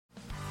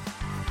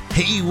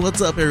Hey,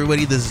 what's up,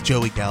 everybody? This is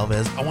Joey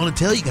Galvez. I want to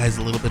tell you guys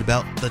a little bit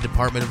about the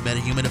Department of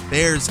Metahuman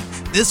Affairs.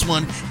 This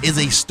one is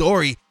a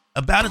story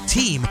about a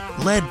team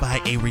led by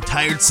a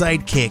retired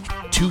sidekick,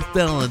 2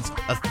 felons,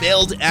 a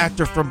failed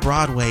actor from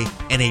Broadway,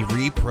 and a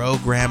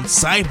reprogrammed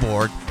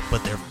cyborg.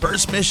 But their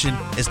first mission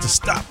is to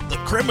stop the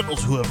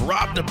criminals who have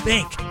robbed a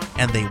bank,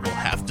 and they will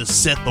have to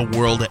set the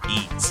world at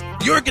ease.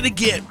 You're going to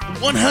get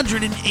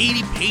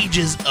 180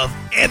 pages of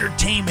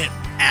entertainment,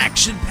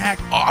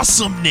 action-packed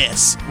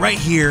awesomeness right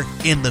here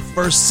in the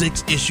first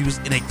 6 issues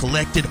in a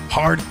collected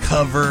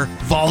hardcover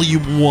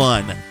volume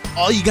 1.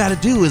 All you gotta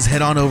do is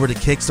head on over to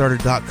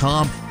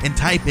Kickstarter.com and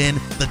type in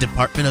the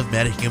Department of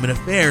Metahuman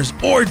Affairs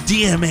or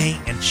DMA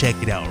and check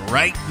it out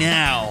right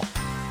now.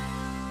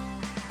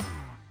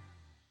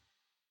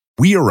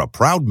 We are a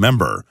proud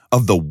member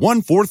of the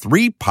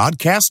 143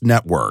 Podcast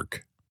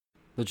Network.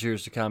 The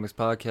Cheers to Comics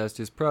podcast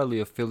is proudly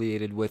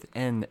affiliated with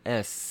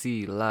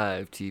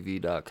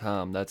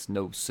NSCLiveTV.com. That's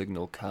No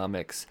Signal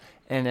Comics.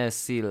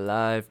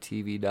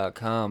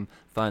 NSCLiveTV.com.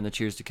 Find the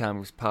Cheers to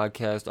Comics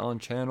podcast on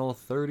channel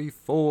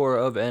 34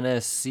 of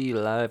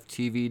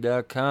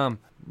NSCLiveTV.com.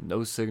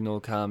 No Signal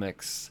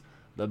Comics.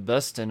 The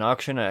best in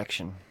auction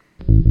action.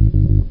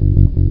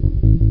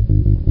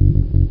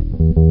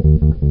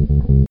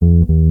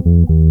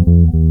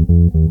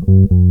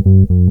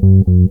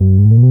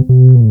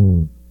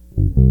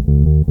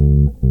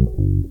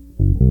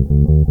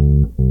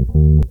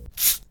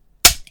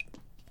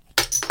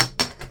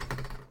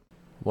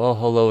 Well,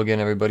 hello again,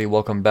 everybody.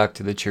 Welcome back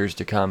to the Cheers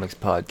to Comics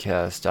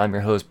podcast. I'm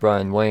your host,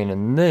 Brian Wayne,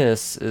 and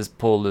this is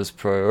Pull List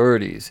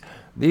Priorities.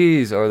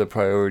 These are the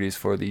priorities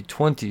for the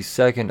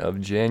 22nd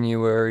of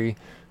January,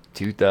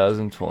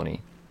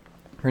 2020.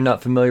 If you're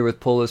not familiar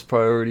with Pull List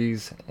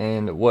Priorities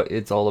and what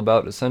it's all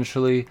about,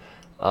 essentially,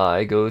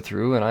 I go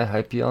through and I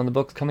hype you on the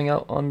books coming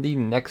out on the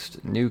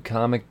next new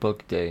comic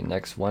book day,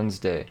 next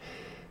Wednesday.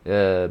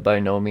 By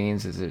no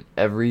means is it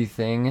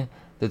everything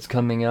that's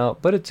coming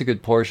out, but it's a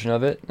good portion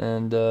of it,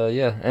 and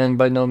and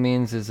by no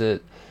means is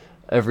it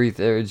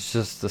everything. It's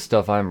just the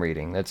stuff I'm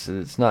reading.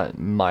 It's not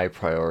my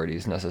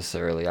priorities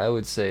necessarily. I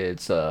would say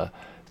it's a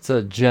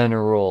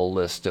general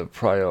list of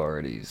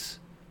priorities.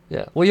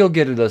 Yeah, well, you'll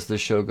get it as the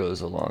show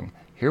goes along.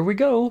 Here we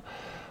go.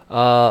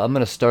 I'm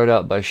gonna start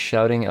out by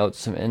shouting out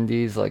some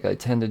indies like I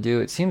tend to do.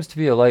 It seems to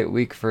be a light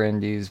week for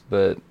indies,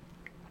 but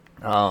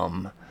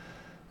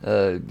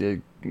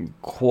the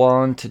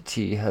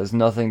quantity has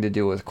nothing to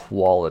do with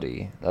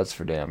quality. That's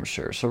for damn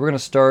sure. So we're going to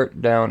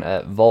start down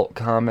at Vault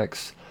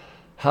Comics,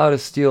 How to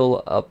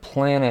Steal a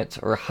Planet,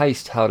 or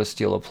Heist How to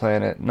Steal a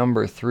Planet,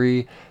 number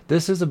 3.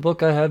 This is a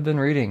book I have been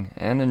reading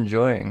and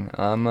enjoying.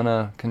 I'm going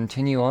to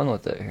continue on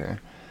with it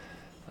here.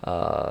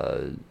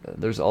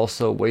 There's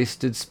also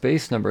Wasted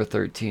Space, number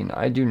 13.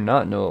 I do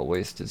not know what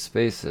Wasted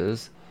Space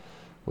is.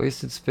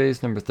 Wasted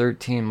Space, number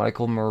 13,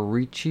 Michael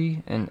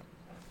Morici and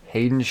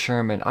Hayden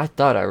Sherman. I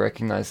thought I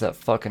recognized that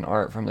fucking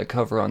art from the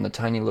cover on the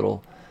tiny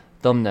little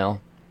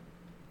thumbnail.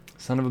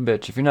 Son of a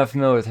bitch. If you're not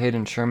familiar with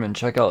Hayden Sherman,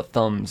 check out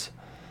Thumbs.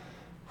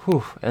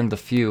 Whew, and The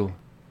Few.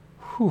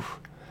 Whew.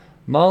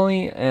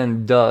 Molly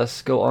and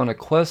Dus go on a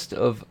quest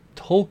of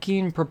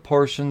Tolkien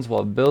proportions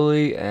while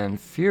Billy and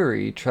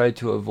Fury try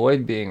to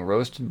avoid being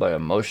roasted by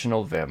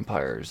emotional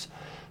vampires,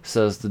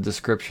 says the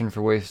description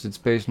for Wasted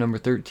Space number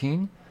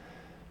 13.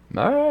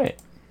 Alright,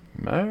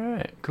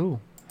 cool.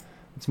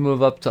 Let's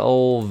move up to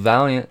old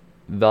Valiant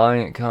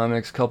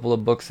Comics. Couple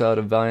of books out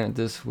of Valiant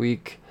this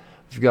week.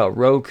 We've got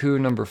Roku,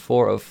 number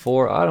 4 of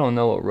 4. I don't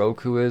know what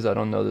Roku is. I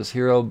don't know this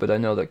hero, but I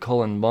know that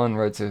Cullen Bunn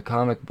writes a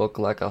comic book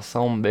like a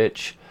son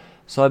bitch.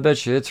 So I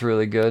bet you it's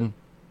really good.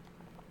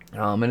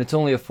 And it's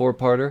only a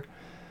 4-parter.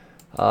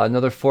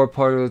 Another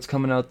 4-parter that's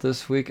coming out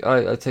this week.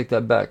 I take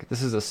that back.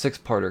 This is a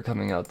 6-parter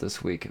coming out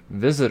this week.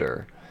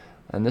 Visitor.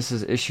 And this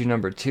is issue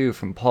number 2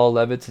 from Paul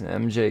Levitz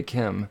and MJ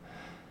Kim.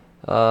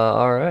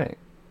 Alright.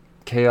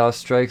 Chaos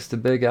strikes the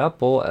Big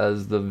Apple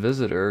as the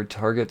Visitor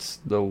targets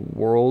the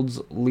world's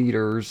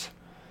leaders.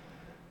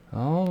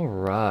 All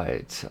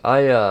right,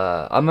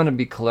 I'm gonna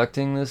be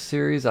collecting this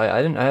series.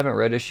 I haven't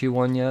read issue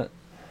 1 yet.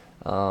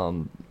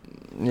 I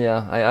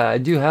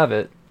do have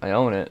it. I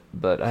own it,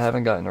 but I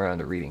haven't gotten around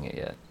to reading it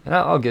yet. And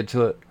I'll get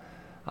to it.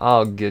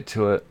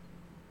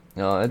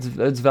 No, it's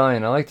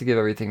Valiant. I like to give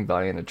everything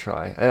Valiant a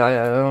try.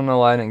 I don't know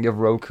why I didn't give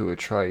Roku a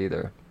try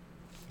either.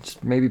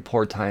 Just maybe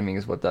poor timing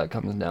is what that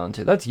comes down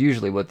to. That's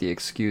usually what the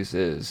excuse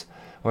is.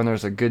 When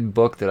there's a good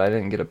book that I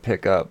didn't get to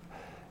pick up,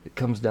 it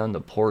comes down to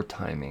poor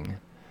timing.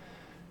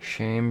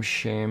 Shame.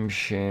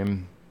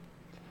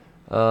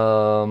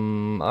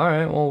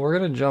 Alright, well, we're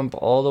going to jump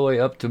all the way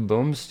up to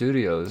Boom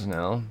Studios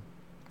now.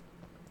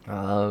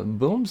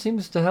 Boom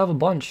seems to have a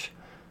bunch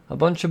of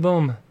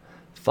Boom.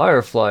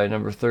 Firefly,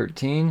 number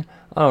 13.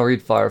 I don't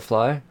read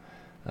Firefly.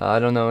 I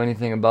don't know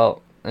anything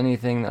about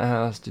anything that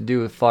has to do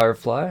with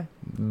Firefly,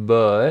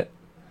 but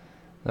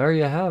there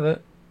you have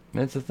it.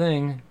 It's a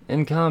thing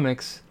in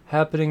comics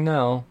happening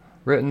now.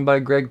 Written by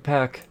Greg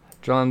Pak,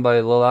 drawn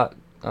by Lalat.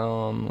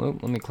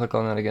 Let me click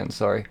on that again.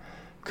 Sorry,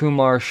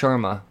 Kumar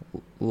Sharma.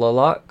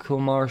 Lalat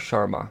Kumar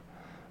Sharma.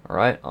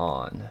 Right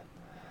on.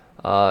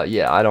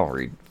 Yeah, I don't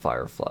read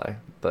Firefly,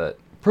 but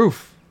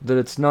proof that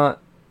it's not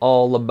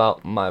all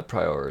about my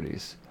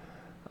priorities.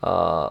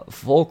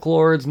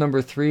 Folklords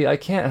number 3. I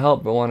can't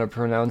help but want to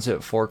pronounce it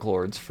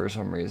Folklords for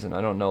some reason.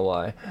 I don't know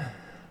why.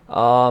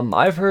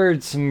 I've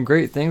heard some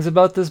great things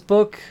about this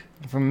book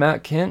from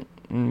Matt Kent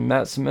and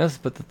Matt Smith,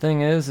 but the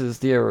thing is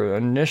the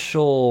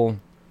initial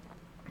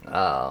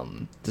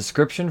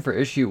description for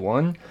issue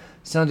 1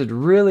 sounded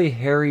really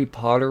Harry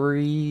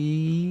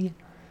Pottery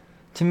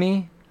to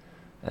me,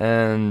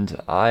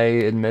 and I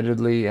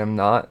admittedly am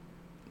not,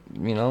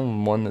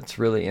 one that's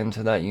really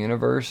into that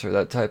universe or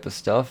that type of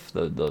stuff,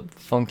 the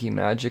funky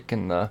magic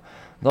and the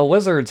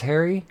wizards,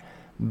 Harry,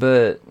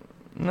 but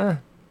not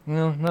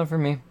for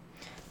me.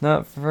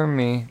 Not for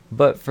me,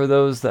 but for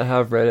those that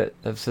have read it,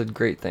 have said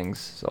great things,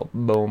 so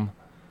boom.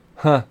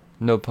 Huh,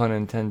 no pun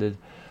intended.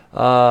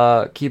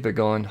 Keep it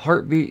going.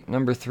 Heartbeat,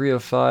 number 3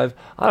 of 5.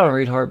 I don't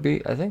read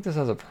Heartbeat. I think this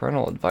has a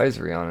parental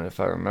advisory on it, if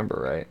I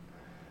remember right.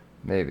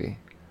 Maybe.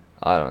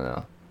 I don't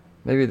know.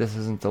 Maybe this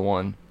isn't the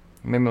one.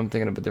 Maybe I'm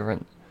thinking of a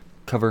different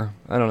cover.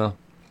 I don't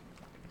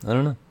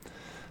know.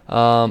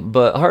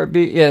 But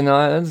Heartbeat, yeah,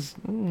 no,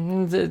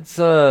 it's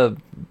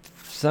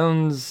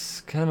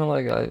sounds kind of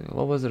like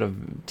what was it, a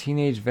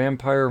teenage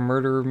vampire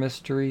murder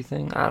mystery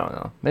thing? I don't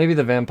know. Maybe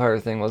the vampire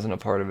thing wasn't a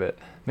part of it.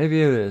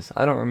 Maybe it is.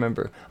 I don't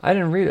remember. I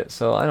didn't read it,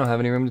 so I don't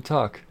have any room to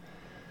talk.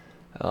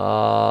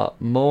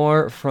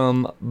 More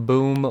from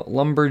Boom.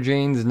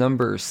 Lumberjanes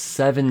number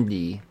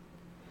 70.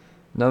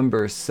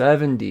 Number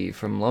 70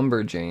 from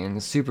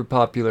Lumberjanes. Super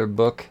popular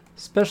book,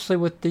 especially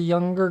with the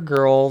younger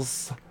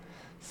girls.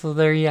 So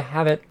there you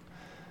have it.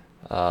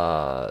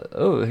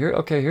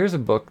 Here's a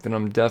book that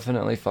I'm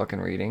definitely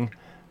fucking reading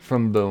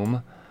from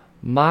Boom.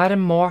 Mighty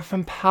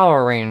Morphin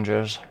Power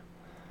Rangers.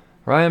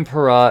 Ryan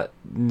Perrott,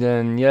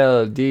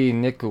 Danielle D.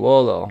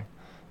 Nicuolo,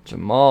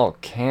 Jamal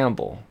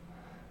Campbell.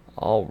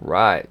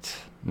 Alright.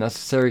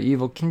 Necessary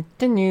Evil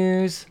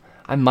continues.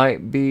 I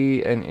might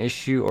be an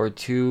issue or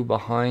 2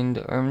 behind,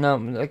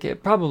 or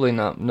probably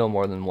not, no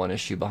more than 1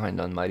 issue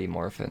behind on Mighty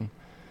Morphin.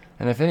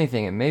 And if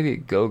anything, it may be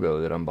Go-Go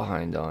that I'm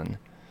behind on.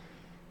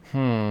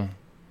 I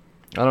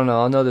don't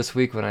know. I'll know this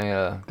week when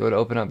I go to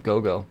open up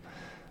Go-Go.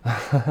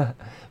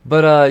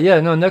 But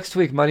next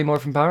week, Mighty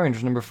Morphin Power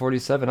Rangers number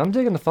 47. I'm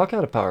digging the fuck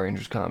out of Power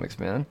Rangers comics,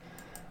 man.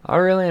 I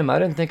really am. I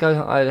didn't think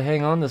I'd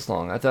hang on this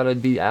long. I thought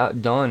I'd be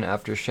done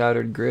after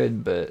Shattered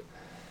Grid, but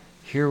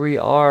here we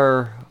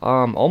are,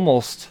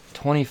 almost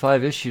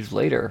 25 issues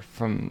later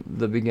from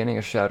the beginning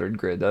of Shattered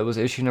Grid. That was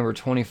issue number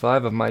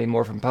 25 of Mighty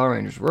Morphin Power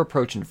Rangers. We're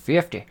approaching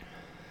 50.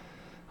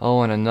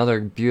 Oh, and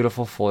another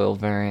beautiful foil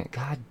variant.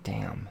 God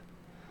damn,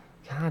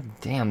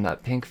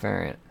 that pink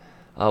variant.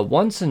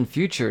 Once and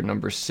Future,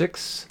 number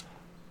 6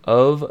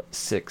 of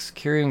 6.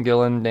 Kieran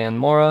Gillen, Dan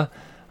Mora.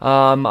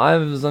 I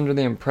was under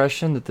the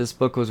impression that this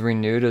book was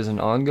renewed as an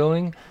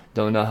ongoing.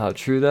 Don't know how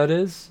true that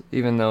is,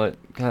 even though it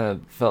kind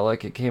of felt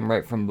like it came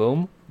right from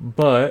Boom.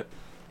 But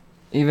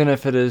even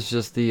if it is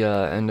just the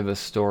end of a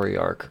story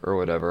arc or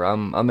whatever,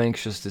 I'm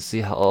anxious to see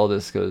how all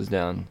this goes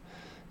down.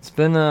 It's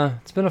been a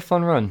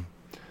fun run.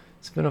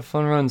 It's been a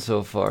fun run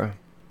so far.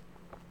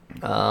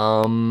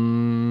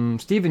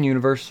 Steven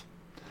Universe.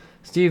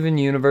 Steven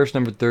Universe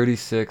number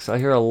 36. I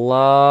hear a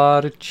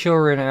lot of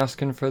children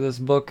asking for this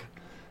book,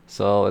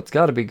 so it's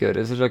got to be good.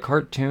 Is it a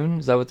cartoon?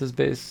 Is that what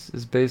this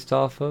is based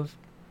off of?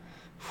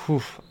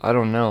 Whew, I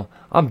don't know.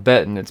 I'm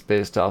betting it's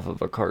based off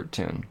of a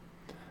cartoon,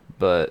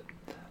 but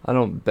I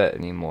don't bet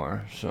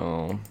anymore,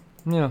 so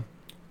yeah,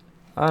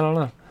 I don't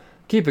know.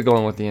 Keep it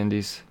going with the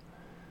indies.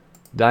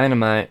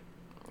 Dynamite.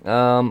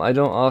 I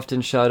don't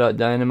often shout out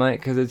Dynamite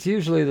because it's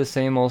usually the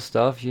same old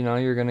stuff.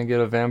 You're going to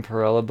get a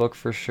Vampirella book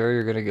for sure.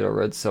 You're going to get a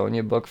Red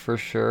Sonja book for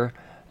sure.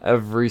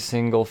 Every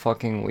single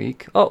fucking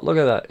week. Oh, look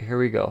at that. Here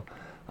we go.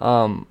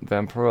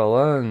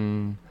 Vampirella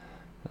and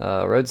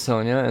Red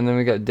Sonja. And then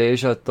we got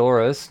Deja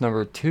Thoris,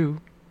 number 2.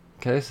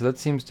 Okay, so that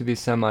seems to be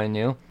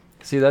semi-new.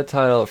 See that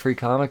title at Free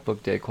Comic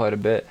Book Day quite a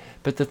bit.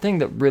 But the thing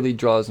that really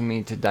draws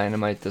me to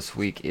Dynamite this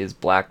week is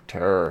Black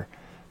Terror.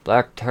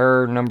 Black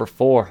Terror number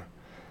 4.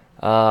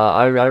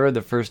 I read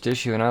the first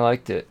issue and I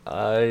liked it.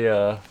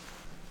 I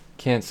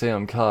can't say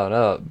I'm caught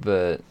up,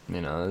 but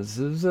it was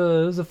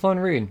a fun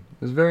read.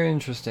 It was very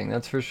interesting,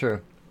 that's for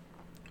sure.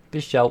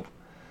 Fish out.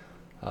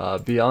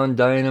 Beyond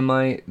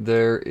Dynamite,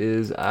 there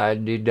is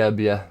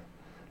IDW.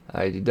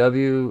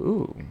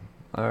 Ooh,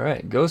 all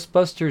right.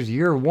 Ghostbusters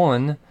Year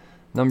 1,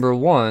 number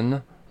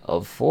 1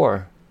 of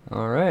 4.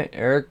 All right,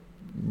 Eric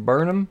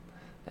Burnham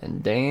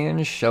and Dan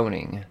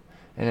Schoening.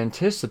 In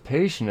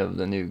anticipation of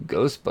the new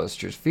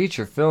Ghostbusters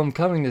feature film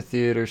coming to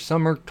theaters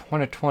summer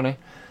 2020,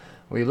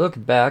 we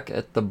look back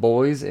at the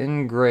Boys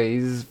in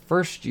Gray's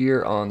first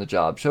year on the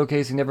job,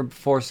 showcasing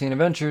never-before-seen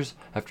adventures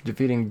after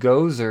defeating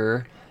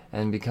Gozer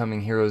and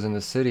becoming heroes in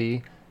the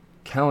city,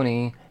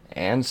 county,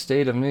 and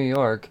state of New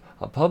York.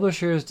 A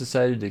publisher has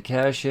decided to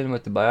cash in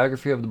with the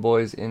biography of the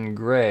Boys in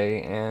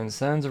Gray and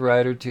sends a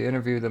writer to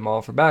interview them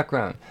all for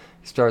background.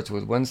 He starts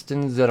with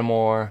Winston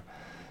Zeddemore,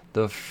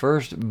 the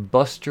first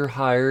buster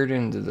hired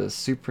into the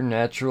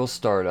supernatural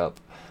startup.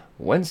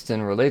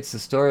 Winston relates the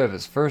story of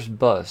his first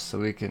bust so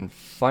we can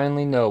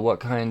finally know what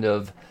kind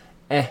of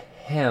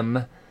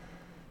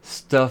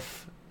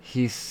stuff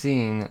he's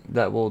seen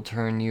that will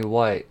turn you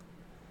white.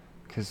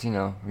 'Cause,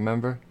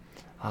 remember?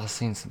 I've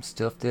seen some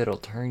stuff that'll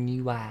turn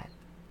you white.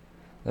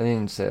 I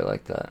didn't say it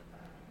like that.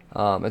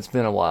 It's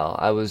been a while.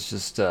 I was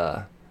just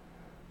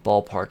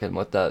ballparking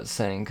what that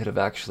saying could have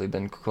actually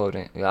been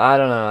quoting. I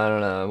don't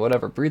know.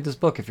 Whatever. Read this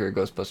book if you're a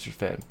Ghostbusters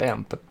fan.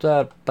 Bam.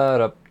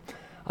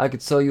 I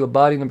could sell you a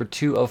body number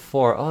 2 of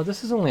 4. Oh,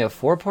 this is only a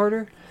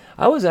 4-parter?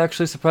 I was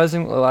actually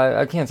surprising. Well,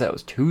 I can't say I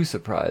was too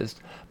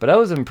surprised, but I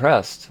was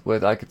impressed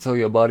with I could sell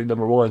you a body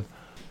number 1.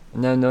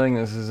 And now knowing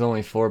this is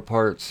only 4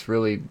 parts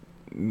really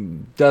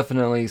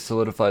definitely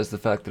solidifies the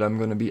fact that I'm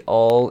going to be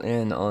all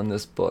in on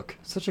this book.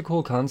 Such a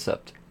cool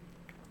concept.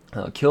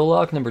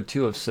 Killlock number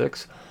 2 of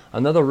 6.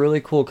 Another really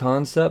cool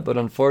concept, but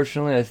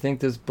unfortunately I think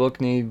this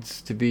book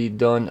needs to be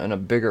done in a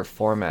bigger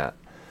format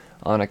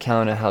on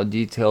account of how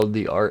detailed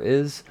the art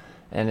is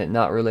and it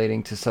not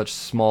relating to such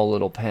small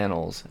little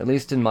panels, at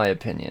least in my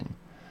opinion.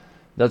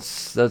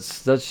 That's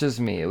just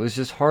me. It was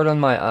just hard on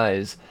my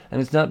eyes,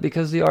 and it's not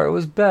because the art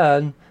was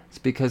bad, it's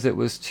because it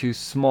was too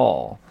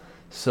small.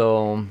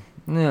 So,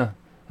 yeah,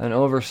 an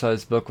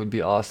oversized book would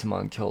be awesome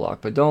on Killlock,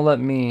 but don't let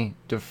me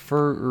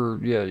defer.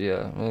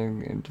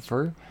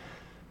 Defer?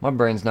 My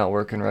brain's not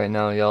working right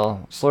now,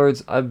 y'all.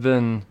 Slurds,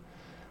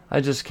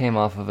 I just came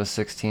off of a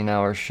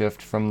 16-hour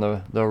shift from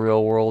the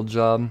real world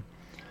job.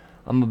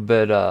 I'm a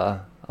bit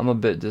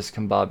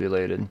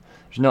discombobulated.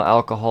 There's no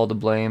alcohol to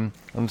blame.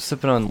 I'm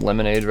sipping on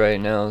lemonade right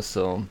now,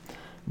 so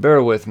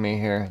bear with me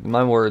here.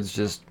 My words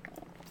just,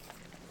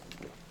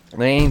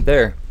 they ain't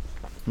there.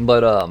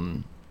 But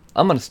I'm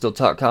gonna still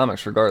talk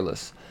comics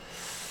regardless.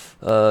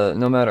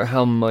 No matter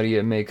how muddy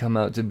it may come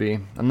out to be.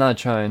 I'm not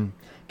trying.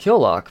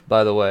 Killlock,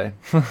 by the way.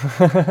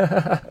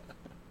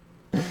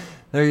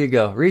 There you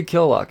go. Read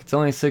Killlock. It's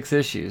only 6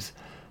 issues.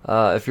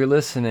 If you're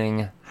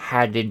listening,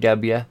 Hattie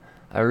W,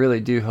 I really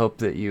do hope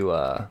that you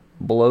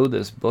blow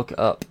this book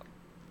up.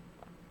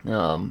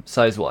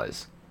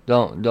 Size-wise.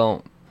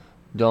 Don't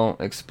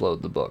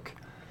explode the book.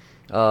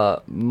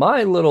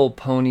 My Little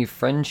Pony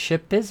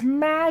Friendship is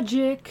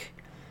Magic.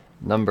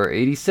 Number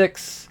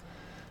 86.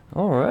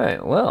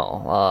 Alright,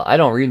 well, I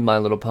don't read My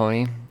Little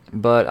Pony,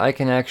 but I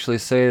can actually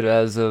say that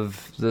as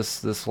of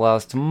this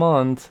last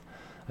month,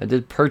 I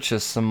did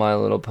purchase some My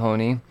Little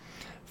Pony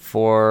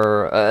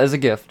for as a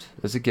gift.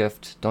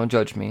 Don't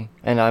judge me.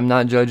 And I'm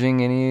not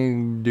judging any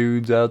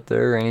dudes out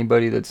there,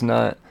 anybody that's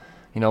not,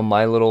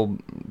 My Little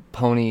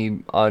Pony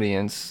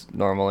audience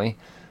normally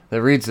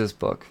that reads this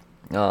book.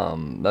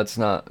 That's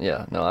not,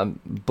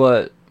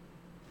 but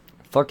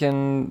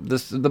fucking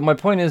my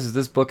point is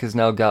this book has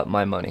now got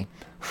my money.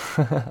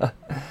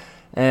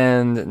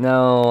 And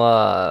now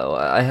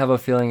I have a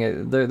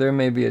feeling there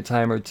may be a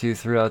time or two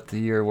throughout the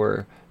year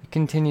where it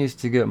continues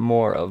to get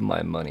more of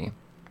my money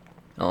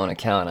on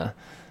account of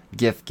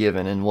gift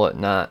giving and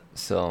whatnot.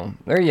 So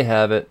there you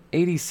have it.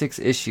 86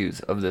 issues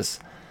of this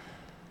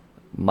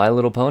My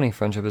Little Pony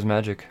Friendship is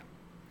Magic.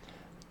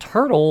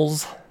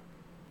 Turtles.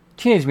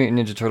 Teenage Mutant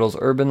Ninja Turtles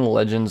Urban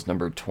Legends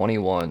number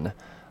 21.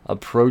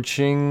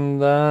 Approaching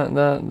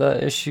that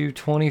issue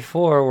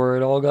 24 where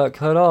it all got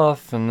cut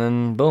off, and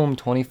then boom,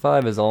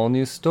 25 is all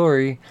new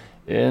story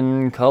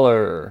in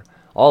color.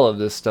 All of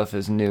this stuff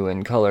is new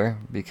in color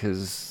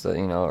because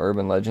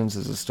Urban Legends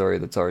is a story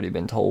that's already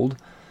been told,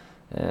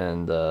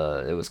 and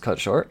it was cut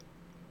short,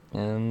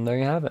 and there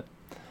you have it.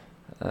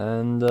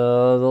 And the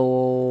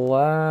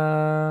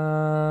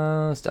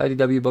last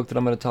IDW book that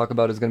I'm going to talk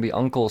about is going to be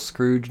Uncle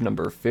Scrooge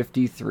number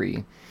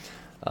 53.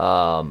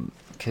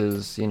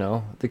 Because,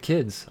 the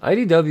kids.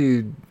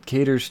 IDW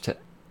caters to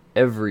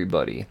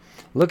everybody.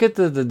 Look at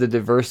the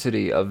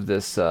diversity of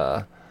this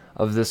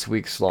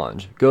week's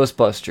launch.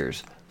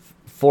 Ghostbusters,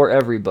 for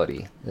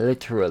everybody,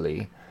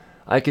 literally.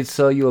 I could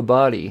sell you a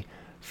body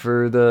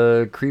for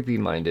the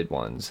creepy-minded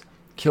ones.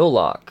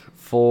 Killlock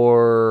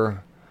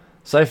for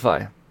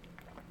sci-fi.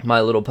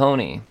 My Little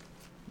Pony.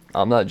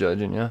 I'm not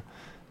judging ya.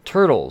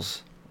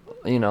 Turtles.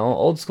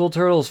 Old school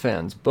Turtles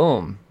fans.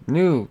 Boom.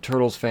 New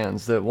Turtles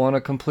fans that want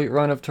a complete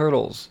run of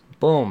Turtles.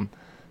 Boom.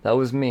 That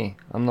was me.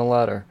 I'm the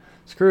latter.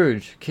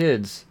 Scrooge.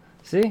 Kids.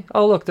 See?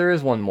 Oh, look, there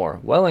is one more.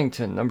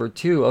 Wellington, number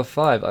 2 of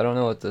 5. I don't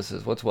know what this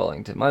is. What's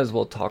Wellington? Might as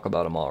well talk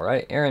about them all,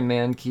 right? Aaron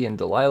Mankey and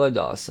Delilah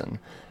Dawson.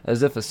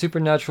 As if a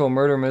supernatural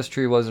murder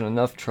mystery wasn't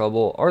enough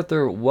trouble,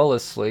 Arthur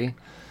Wellesley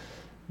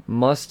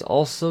must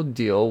also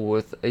deal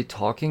with a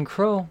talking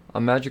crow,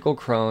 a magical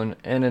crone,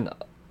 and an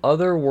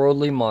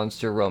otherworldly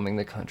monster roaming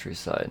the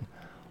countryside.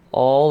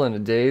 All in a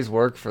day's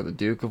work for the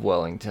Duke of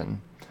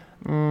Wellington.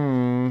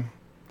 The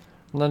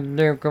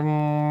Duke of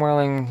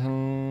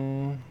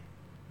Wellington.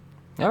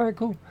 Alright,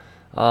 cool.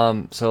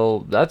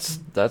 So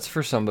that's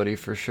for somebody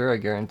for sure, I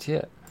guarantee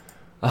it.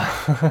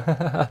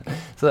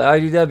 So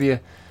IDW,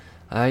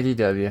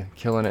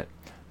 killing it.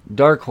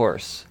 Dark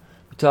Horse.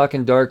 We're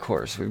talking Dark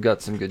Horse. We've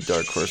got some good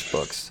Dark Horse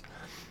books.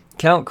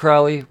 Count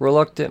Crowley,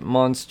 Reluctant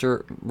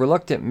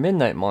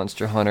Midnight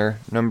Monster Hunter,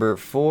 number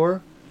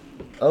 4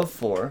 of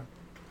 4.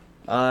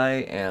 I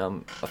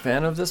am a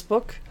fan of this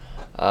book.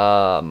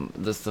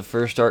 The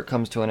first arc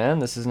comes to an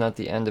end. This is not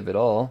the end of it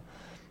all.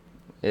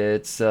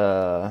 It's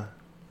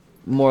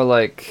more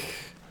like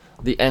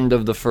the end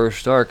of the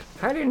first arc.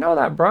 How do you know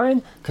that,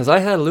 Brian? Because I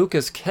had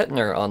Lucas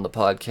Kettner on the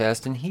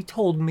podcast, and he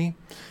told me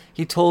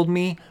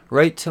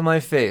right to my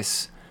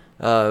face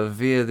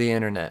via the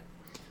internet.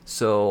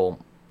 So,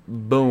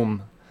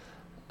 boom.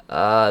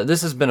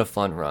 This has been a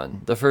fun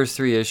run. The first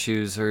 3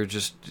 issues are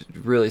just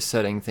really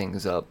setting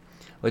things up.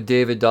 What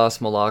David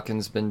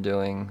Doss-Malakin's been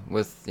doing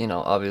with,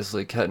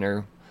 obviously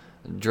Kettner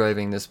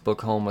driving this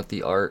book home with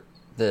the art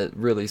that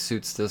really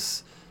suits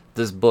this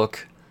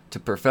book to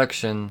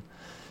perfection.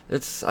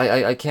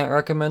 I can't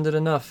recommend it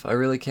enough. I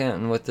really can't.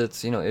 And with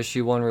its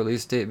issue 1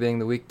 release date being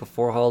the week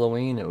before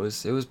Halloween, it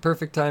was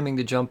perfect timing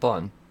to jump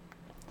on.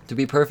 To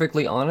be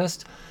perfectly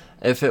honest,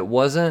 if it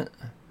wasn't,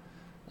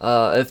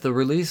 if the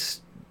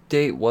release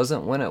date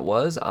wasn't when it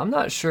was, I'm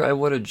not sure I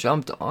would have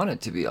jumped on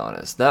it, to be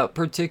honest. That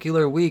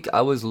particular week,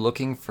 I was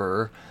looking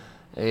for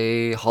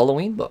a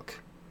Halloween book.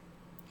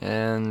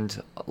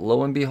 And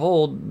lo and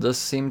behold, this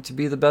seemed to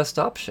be the best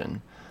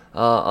option.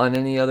 On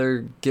any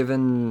other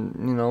given,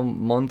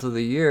 month of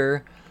the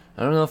year,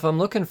 I don't know if I'm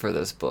looking for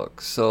this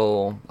book.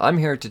 So I'm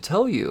here to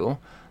tell you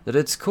that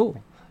it's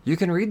cool. You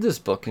can read this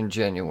book in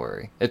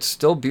January. It's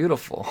still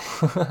beautiful.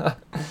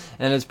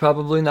 And it's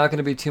probably not going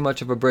to be too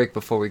much of a break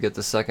before we get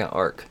the second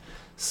arc.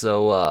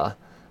 So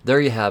there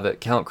you have it.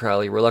 Count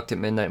Crowley,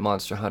 Reluctant Midnight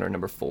Monster Hunter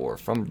number 4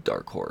 from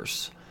Dark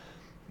Horse.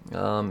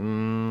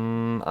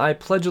 I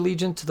pledge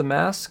allegiance to the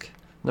Mask.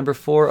 Number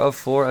 4 of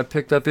 4. I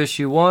picked up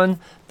issue 1.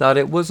 Thought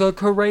it was a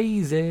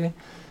crazy.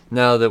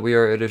 Now that we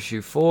are at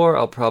issue 4,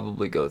 I'll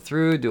probably go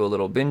through, do a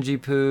little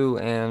bingey poo,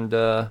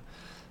 and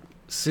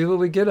see what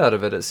we get out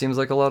of it. It seems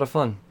like a lot of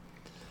fun.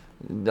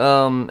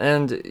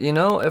 And,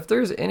 if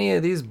there's any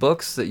of these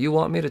books that you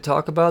want me to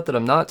talk about that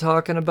I'm not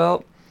talking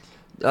about,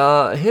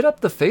 hit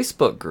up the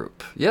Facebook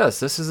group. Yes,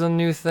 this is a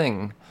new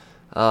thing.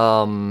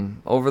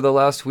 Over the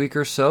last week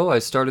or so, I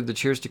started the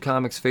Cheers to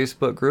Comics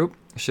Facebook group.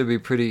 It should be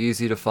pretty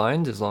easy to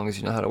find as long as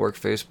you know how to work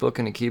Facebook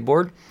and a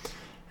keyboard.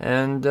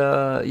 And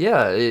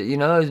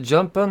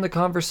jump on the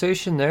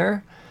conversation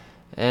there.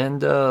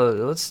 And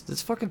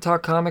let's fucking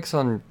talk comics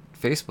on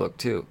Facebook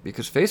too,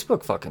 because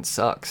Facebook fucking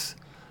sucks.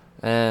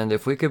 And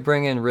if we could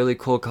bring in really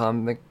cool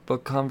comic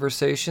book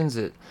conversations,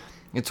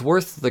 it's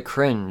worth the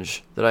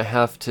cringe that I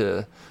have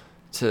to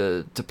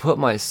put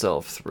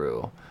myself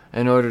through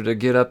in order to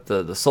get up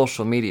the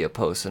social media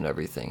posts and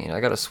everything. I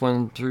gotta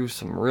swim through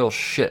some real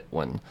shit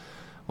when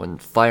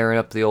firing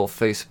up the old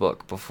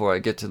Facebook before I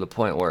get to the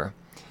point where,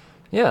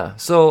 yeah.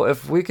 So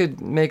if we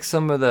could make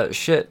some of that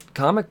shit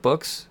comic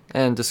books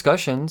and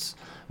discussions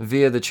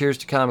via the Cheers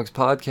to Comics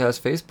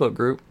podcast Facebook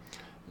group,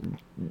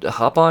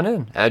 hop on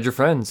in, add your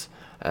friends,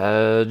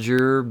 add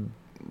your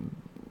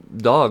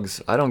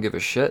dogs. I don't give a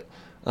shit.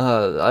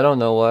 I don't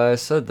know why I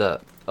said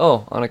that.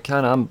 Oh, on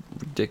account I'm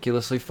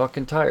ridiculously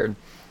fucking tired.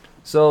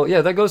 So,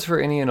 yeah, that goes for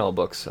any and all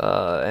books.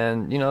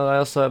 And, I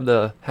also have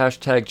the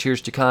hashtag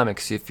Cheers to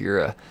Comics if you're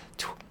a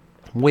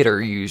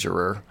Twitter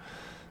user.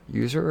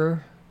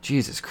 User?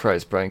 Jesus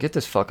Christ, Brian, get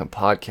this fucking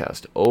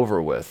podcast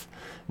over with.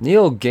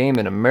 Neil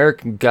Gaiman,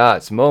 American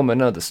Gods,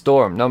 Moment of the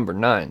Storm, number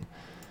 9.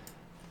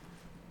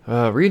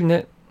 Reading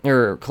it,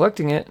 or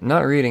collecting it,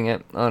 not reading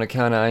it, on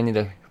account of I need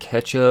to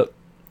catch up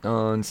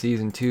on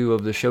season 2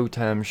 of the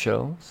Showtime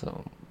show.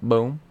 So,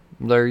 boom.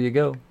 There you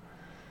go.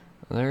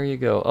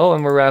 Oh,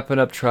 and we're wrapping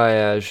up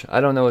Triage.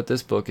 I don't know what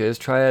this book is.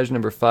 Triage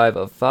number 5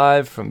 of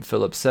 5 from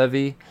Philip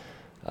Sevy.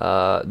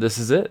 This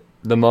is it.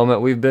 The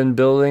moment we've been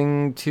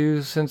building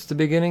to since the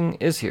beginning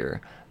is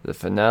here. The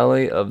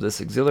finale of this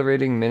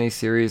exhilarating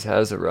miniseries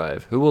has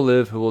arrived. Who will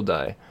live? Who will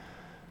die?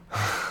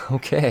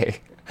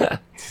 Okay.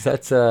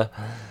 That's all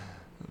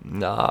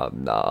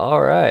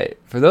right.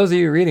 For those of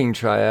you reading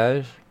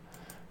Triage,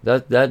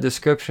 that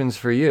description's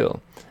for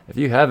you. If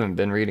you haven't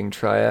been reading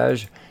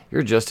Triage,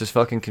 you're just as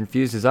fucking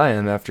confused as I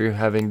am after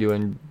having to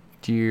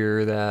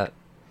endure that.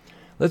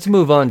 Let's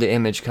move on to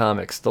Image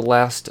Comics, the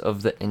last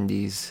of the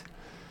indies.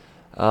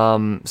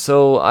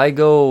 So I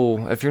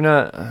go, if you're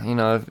not,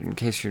 in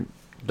case you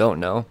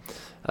don't know,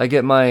 I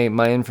get my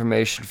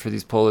information for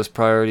these pull list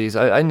priorities.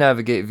 I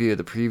navigate via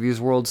the Previews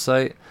World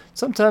site.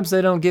 Sometimes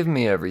they don't give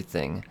me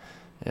everything.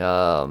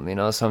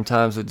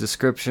 Sometimes the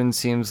description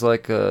seems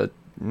like a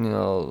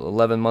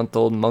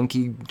 11-month-old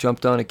monkey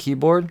jumped on a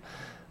keyboard.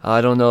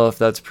 I don't know if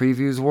that's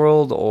Previews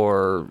World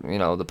or,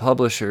 the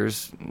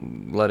publishers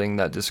letting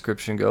that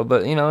description go.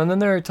 But, and then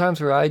there are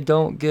times where I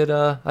don't get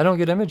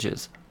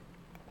images.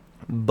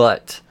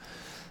 But,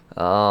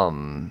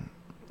 that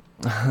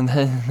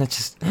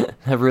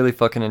really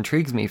fucking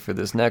intrigues me for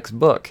this next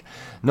book.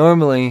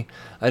 Normally,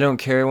 I don't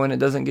care when it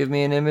doesn't give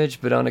me an image,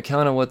 but on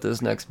account of what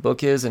this next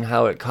book is and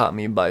how it caught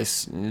me by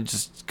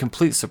just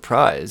complete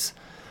surprise,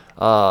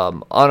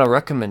 on a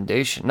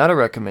recommendation, not a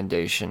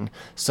recommendation,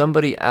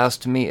 somebody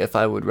asked me if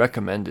I would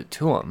recommend it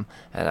to them,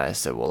 and I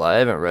said, well, I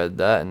haven't read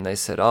that, and they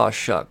said, oh,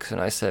 shucks, and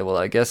I said, well,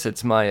 I guess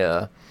it's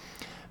my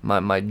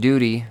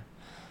duty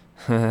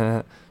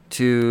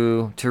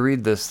to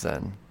read this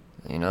then.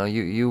 You know,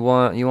 you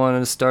want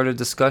to start a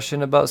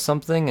discussion about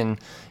something and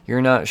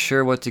you're not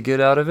sure what to get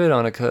out of it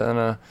on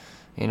a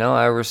you know,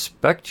 I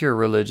respect your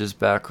religious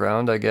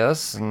background, I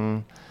guess,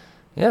 and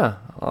yeah,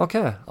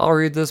 okay, I'll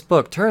read this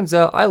book. Turns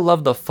out I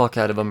love the fuck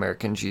out of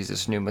American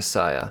Jesus New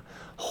Messiah.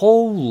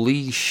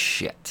 Holy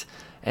shit.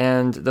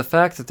 And the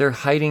fact that they're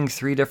hiding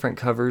 3 different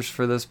covers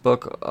for this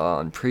book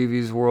on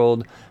Previews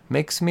World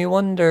makes me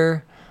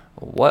wonder,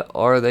 what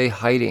are they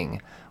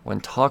hiding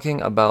when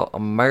talking about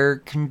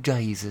American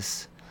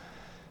Jesus?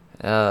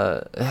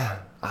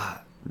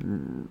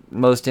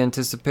 Most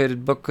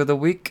anticipated book of the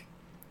week?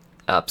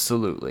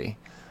 Absolutely.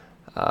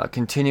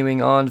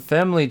 Continuing on,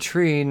 Family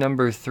Tree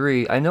number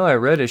 3. I know I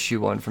read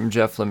issue 1 from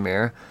Jeff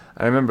Lemire.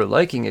 I remember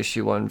liking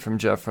issue 1 from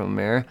Jeff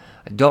Lemire.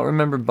 I don't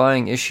remember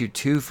buying issue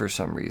 2 for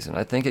some reason.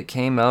 I think it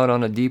came out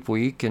on a deep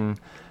week and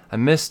I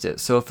missed it.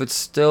 So if it's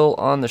still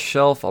on the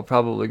shelf, I'll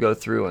probably go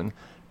through and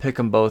pick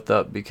them both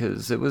up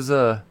because it was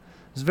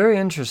very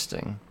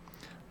interesting.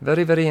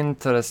 Very, very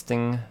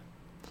interesting.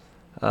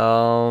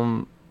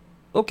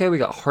 Okay, we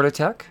got Heart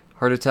Attack.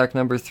 Heart Attack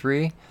number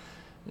 3.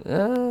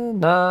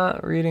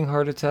 Not reading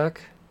Heart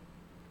Attack.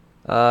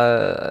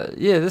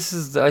 Yeah,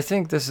 I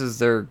think this is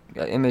their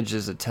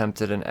Image's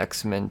attempt at an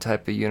X-Men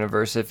type of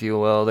universe, if you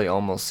will. They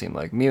almost seem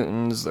like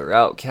mutants, they're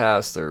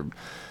outcasts, they're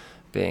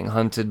being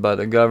hunted by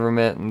the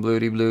government, and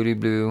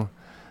blue.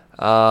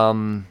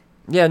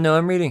 Yeah, no,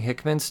 I'm reading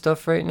Hickman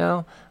stuff right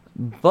now,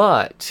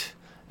 but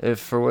if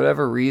for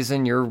whatever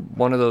reason you're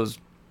one of those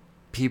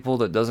people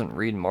that doesn't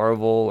read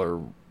Marvel,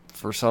 or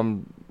for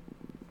some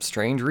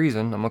strange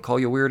reason, I'm gonna call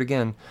you weird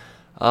again.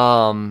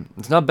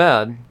 It's not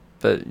bad,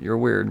 but you're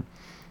weird.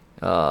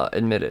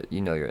 Admit it.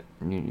 You know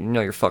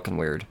you're fucking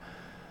weird.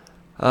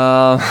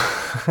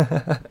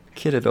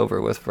 Get it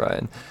over with,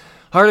 Brian.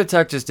 Heart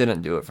Attack just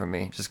didn't do it for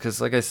me. Just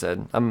because, like I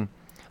said,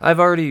 I've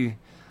already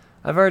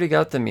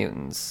got the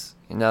mutants.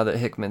 Now that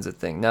Hickman's a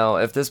thing. Now,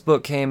 if this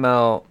book came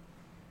out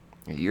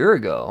a year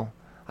ago,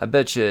 I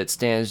bet you it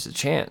stands a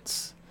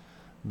chance.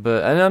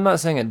 But, and I'm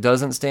not saying it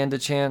doesn't stand a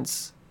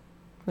chance.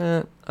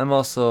 I'm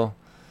also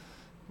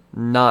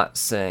not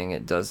saying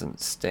it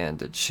doesn't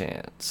stand a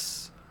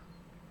chance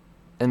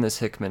in this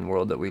Hickman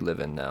world that we live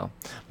in now.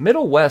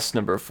 Middle West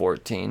number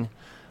 14.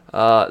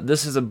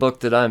 This is a book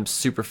that I'm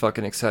super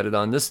fucking excited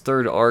on. This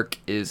 3rd arc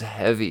is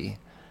heavy.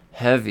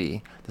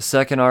 The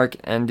 2nd arc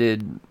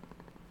ended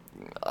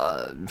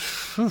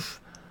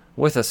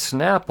with a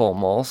snap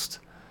almost,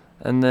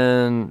 and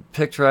then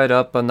picked right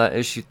up on that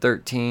issue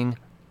 13.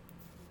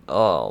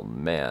 Oh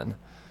man,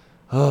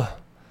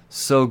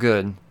 so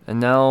good. And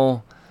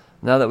now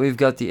that we've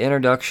got the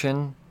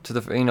introduction to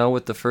the,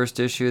 with the first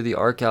issue of the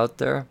arc out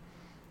there,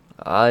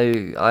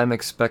 I'm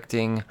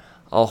expecting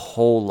a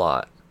whole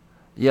lot.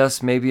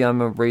 Yes, maybe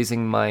I'm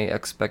raising my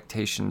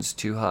expectations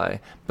too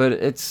high, but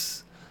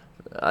it's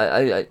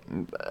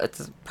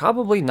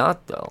probably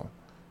not though.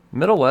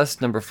 Middle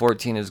West number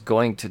 14 is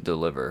going to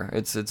deliver.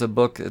 It's a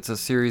book, it's a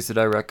series that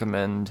I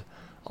recommend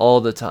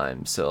all the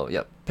time. So,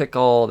 yep, pick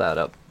all that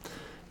up.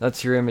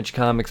 That's your Image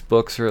Comics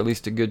books, or at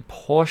least a good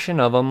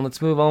portion of them.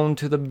 Let's move on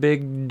to the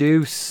big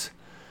deuce.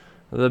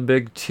 The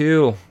big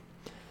 2.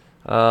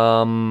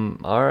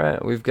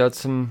 Alright, we've got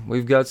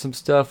some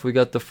stuff. We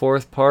got the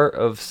 4th part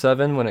of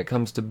 7 when it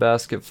comes to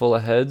Basket Full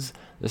of Heads.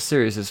 This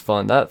series is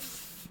fun. That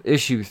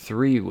issue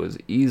 3 was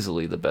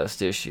easily the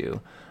best issue.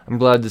 I'm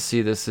glad to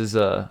see this is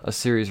a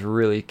series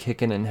really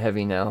kicking in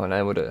heavy now, and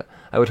I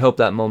would hope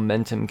that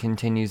momentum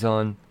continues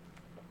on.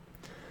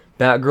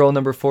 Batgirl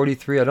number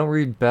 43. I don't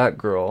read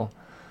Batgirl,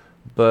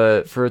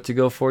 but for it to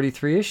go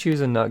 43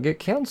 issues and not get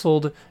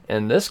canceled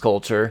in this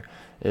culture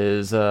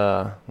is,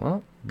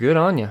 well, good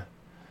on you.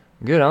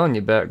 Good on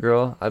you,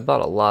 Batgirl. I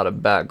bought a lot of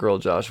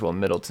Batgirl Joshua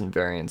Middleton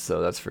variants,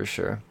 though, that's for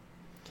sure.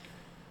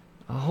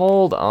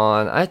 Hold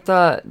on. I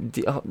thought...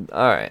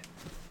 Alright.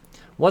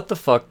 What the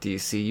fuck,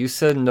 DC? You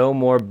said no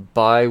more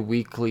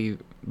bi-weekly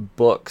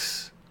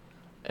books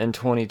in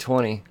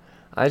 2020.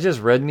 I just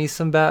read me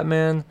some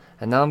Batman,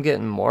 and now I'm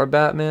getting more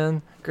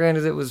Batman.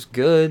 Granted, it was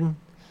good,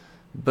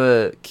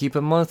 but keep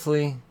it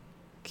monthly.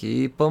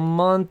 Keep 'em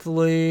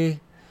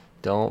monthly.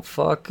 Don't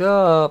fuck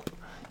up.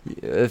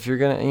 If you're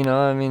gonna,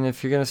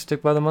 if you're gonna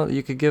stick by the month,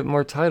 you could get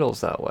more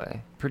titles that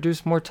way.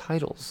 Produce more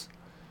titles.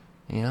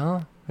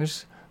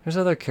 There's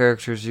other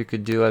characters you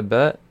could do, I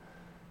bet.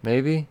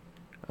 Maybe.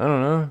 I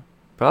don't know.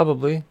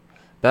 Probably.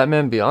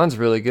 Batman Beyond's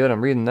really good.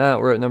 I'm reading that.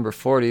 We're at number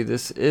 40.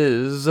 This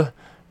is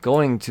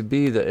going to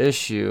be the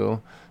issue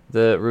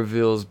that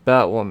reveals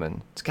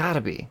Batwoman. It's gotta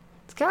be.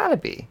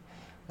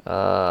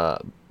 Yeah.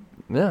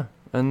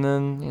 And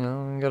then,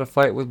 we got a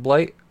fight with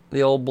Blight.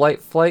 The old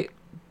Blight fight.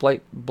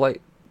 Blight.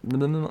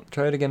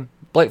 Try it again.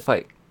 Blight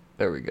fight.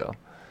 There we go.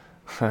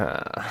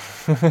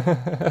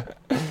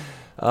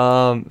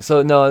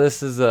 So no,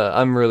 this is,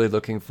 I'm really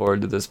looking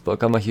forward to this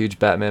book. I'm a huge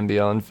Batman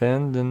Beyond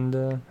fan,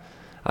 and,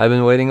 I've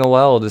been waiting a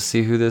while to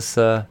see who this,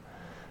 Neo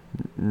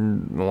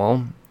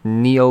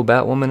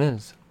Batwoman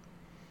is.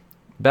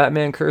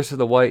 Batman Curse of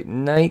the White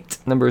Knight,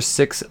 number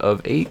 6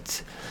 of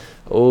 8.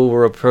 oh,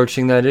 we're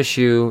approaching that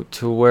issue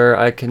to where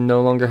I can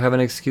no longer have an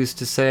excuse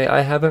to say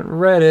I haven't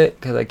read it,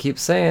 because I keep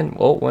saying,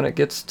 well, when it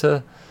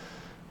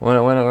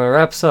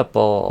wraps up,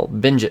 I'll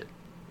binge it,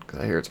 because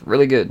I hear it's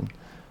really good.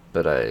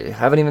 But I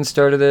haven't even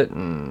started it,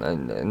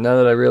 and now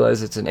that I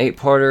realize it's an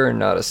 8-parter and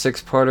not a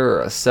 6-parter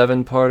or a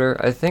 7-parter,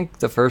 I think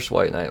the first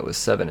White Knight was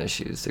 7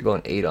 issues. They're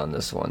going 8 on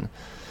this one.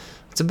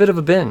 It's a bit of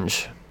a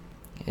binge.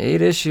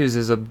 8 issues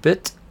is a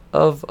bit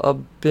of a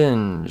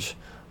binge.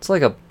 It's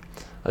like a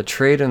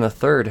trade and a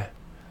third.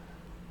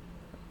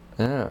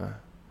 Yeah.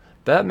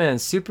 Batman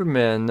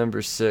Superman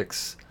number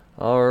 6.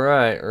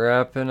 Alright,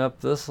 wrapping up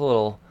this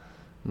little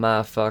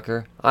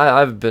motherfucker.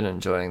 I've been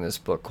enjoying this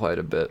book quite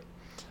a bit.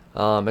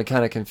 It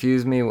kind of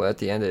confused me at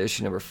the end of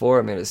issue number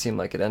 4. It made it seem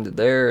like it ended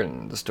there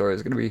and the story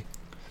is going to be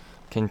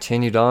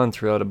continued on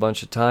throughout a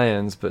bunch of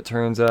tie-ins, but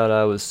turns out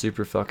I was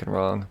super fucking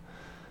wrong.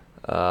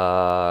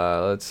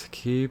 Let's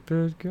keep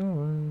it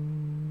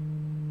going.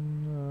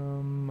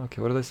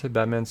 Okay, what did I say?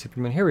 Batman,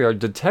 Superman. Here we are.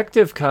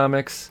 Detective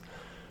Comics.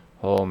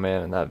 Oh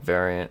man, and that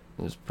variant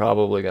is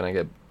probably going to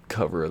get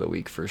cover of the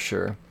week for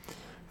sure.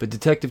 But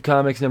Detective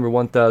Comics number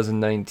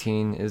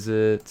 1019. Is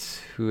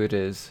it who it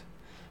is?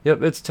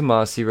 Yep, it's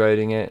Tomasi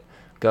writing it.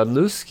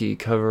 Godlewski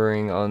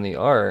covering on the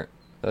art.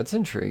 That's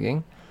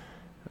intriguing.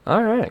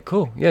 Alright,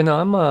 cool. Yeah,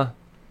 no,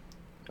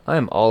 I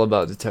am all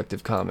about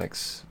Detective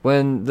Comics.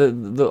 When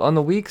on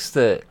the weeks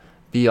that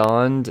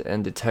Beyond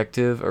and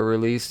Detective are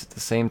released at the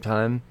same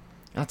time,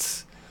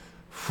 that's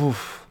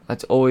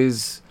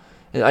always,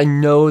 I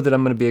know that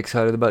I'm going to be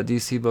excited about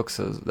DC books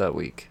that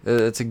week.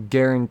 It's a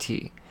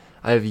guarantee.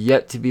 I have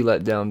yet to be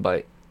let down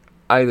by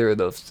either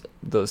of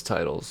those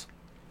titles.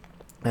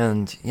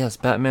 And yes,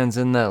 Batman's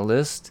in that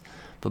list,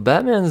 but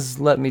Batman's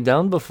let me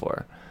down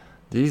before.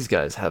 These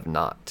guys have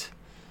not.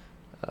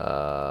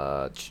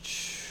 John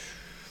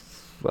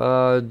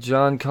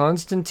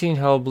Constantine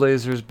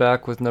Hellblazer's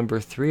back with number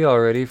 3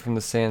 already from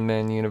the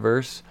Sandman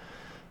universe.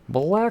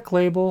 Black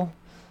Label.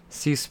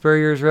 C.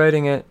 Spurrier's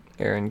writing it.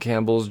 Aaron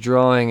Campbell's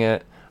drawing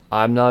it.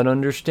 I'm not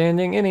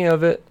understanding any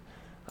of it.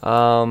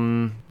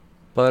 Yeah,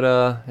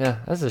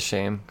 that's a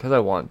shame, because I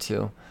want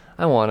to.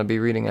 I want to be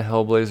reading a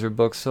Hellblazer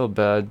book so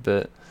bad,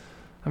 but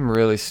I'm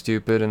really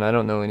stupid and I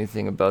don't know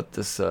anything about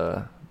this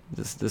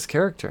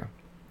character.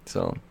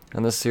 So,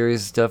 and this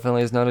series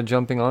definitely is not a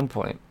jumping on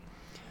point.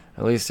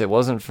 At least it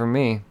wasn't for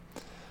me.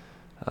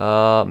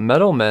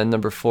 Metal Men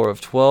number 4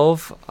 of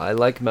 12. I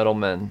like Metal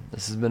Men.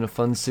 This has been a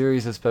fun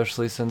series,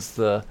 especially since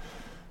the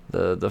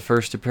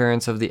first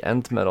appearance of the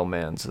Nth Metal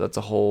Man. So that's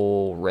a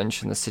whole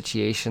wrench in the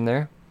situation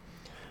there.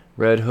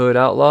 Red Hood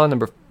Outlaw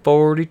number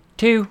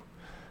 42.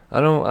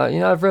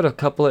 I've read a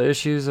couple of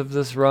issues of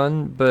this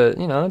run, but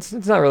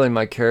it's not really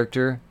my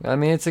character. I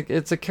mean,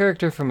 it's a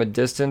character from a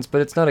distance,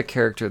 but it's not a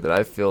character that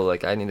I feel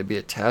like I need to be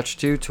attached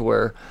to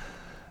where,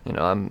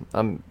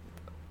 I'm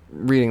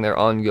reading their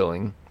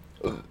ongoing,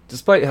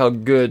 despite how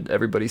good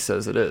everybody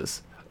says it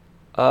is.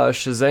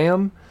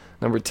 Shazam,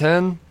 number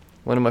 10,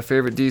 one of my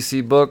favorite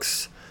DC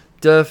books.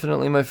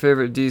 Definitely my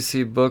favorite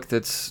DC book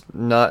that's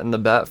not in the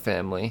Bat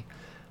family.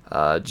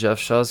 Jeff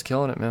Shaw's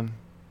killing it, man.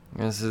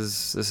 This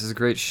is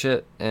great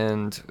shit,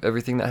 and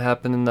everything that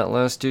happened in that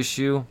last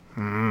issue,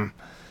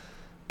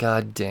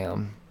 god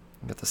damn.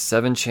 Got the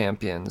 7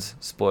 champions.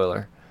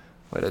 Spoiler.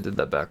 Wait, I did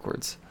that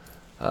backwards.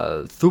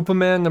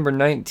 Thupaman number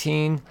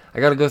 19. I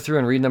gotta go through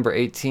and read number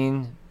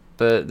 18,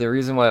 but the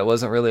reason why it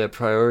wasn't really a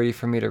priority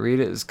for me to read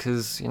it is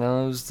because,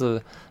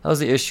 that was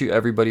the issue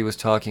everybody was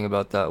talking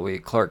about that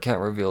week. Clark Kent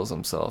reveals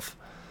himself.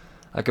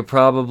 I could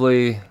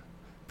probably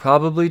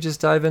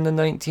just dive into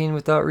 19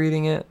 without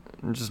reading it,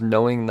 just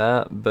knowing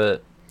that,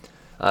 but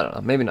I don't know,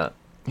 maybe not.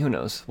 Who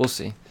knows? We'll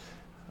see.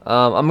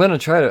 I'm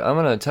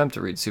gonna attempt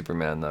to read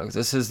Superman though, 'cause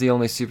this is the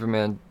only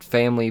Superman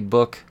family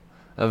book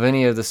of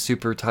any of the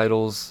super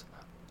titles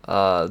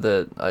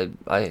that I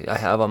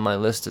have on my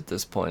list at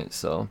this point.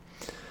 So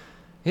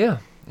yeah,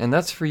 and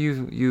that's for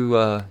you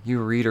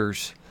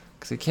readers,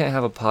 because I can't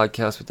have a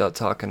podcast without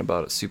talking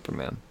about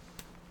Superman,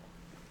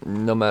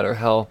 no matter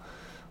how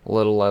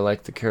little I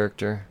like the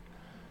character.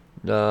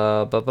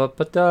 Wonder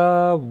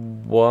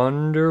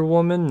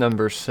Woman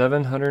number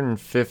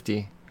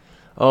 750.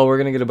 Oh, we're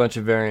gonna get a bunch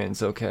of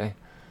variants. Okay,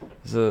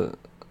 so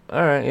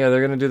alright, yeah,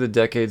 they're gonna do the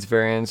decades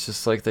variants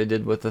just like they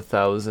did with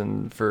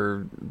 1,000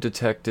 for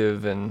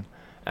detective and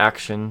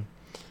action,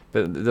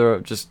 but they're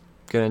just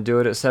gonna do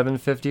it at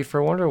 750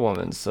 for Wonder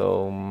Woman.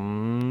 So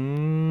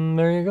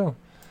there you go.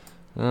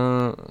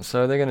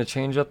 So are they gonna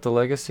change up the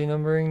legacy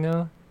numbering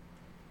now?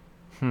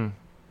 I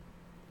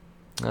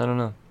don't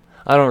know.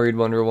 I don't read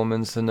Wonder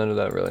Woman, so none of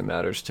that really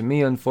matters to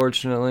me,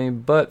 unfortunately.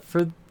 But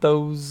for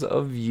those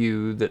of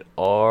you that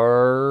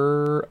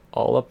are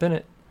all up in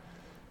it,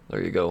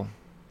 there you go.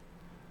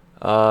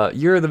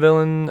 Year of the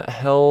Villain,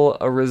 Hell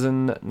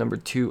Arisen, number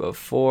 2 of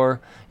 4.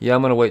 Yeah,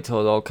 I'm going to wait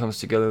till it all comes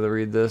together to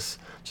read this,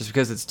 just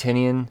because it's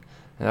Tinian,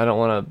 and I don't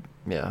want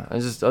to,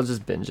 I'll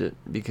just binge it,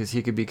 because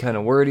he could be kind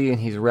of wordy, and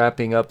he's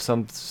wrapping up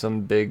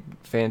some big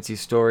fancy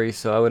story,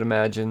 so I would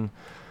imagine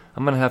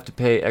I'm going to have to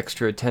pay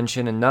extra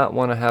attention and not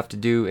want to have to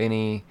do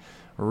any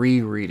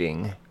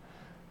rereading.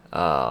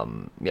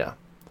 Yeah.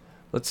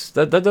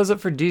 That does it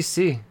for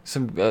DC. This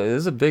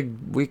is a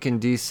big week in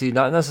DC.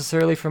 Not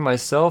necessarily for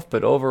myself,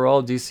 but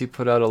overall, DC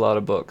put out a lot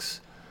of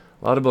books.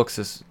 A lot of books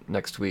this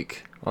next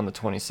week on the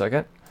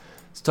 22nd.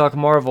 Let's talk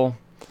Marvel.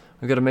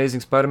 We've got Amazing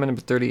Spider-Man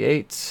number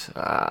 38.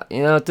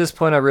 At this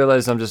point, I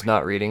realize I'm just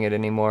not reading it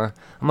anymore.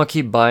 I'm gonna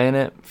keep buying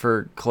it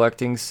for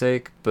collecting's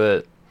sake,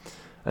 but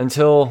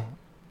until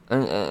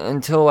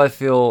I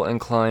feel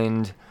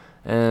inclined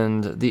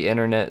and the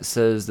internet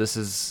says this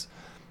is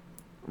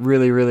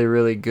really, really,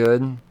 really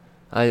good,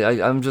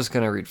 I'm just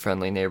gonna read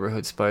Friendly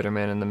Neighborhood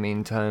Spider-Man in the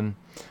meantime.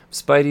 I'm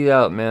Spidey'd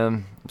out,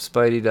 man. I'm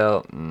Spidey'd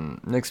out.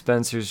 Nick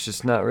Spencer's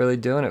just not really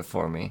doing it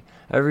for me.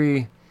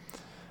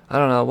 I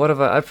don't know, what have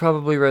I've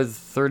probably read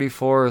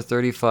 34 or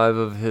 35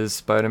 of his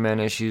Spider-Man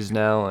issues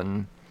now,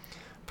 and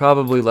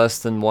probably less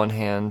than one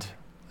hand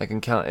I can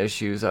count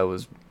issues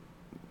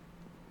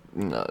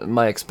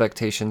my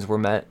expectations were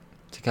met,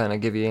 to kind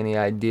of give you any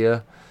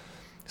idea.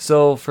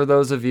 So for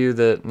those of you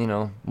that,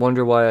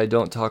 wonder why I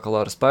don't talk a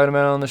lot of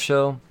Spider-Man on the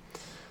show,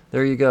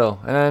 there you go.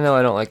 And I know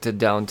I don't like to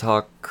down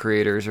talk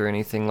creators or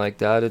anything like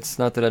that. It's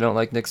not that I don't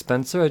like Nick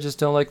Spencer, I just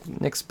don't like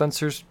Nick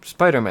Spencer's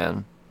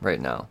Spider-Man right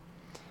now.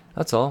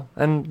 That's all.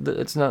 And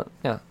it's not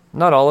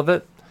all of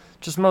it,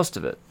 just most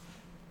of it.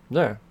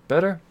 There.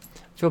 Better?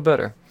 Feel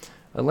better.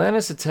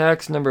 Atlantis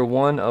Attacks number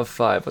 1 of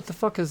 5. What the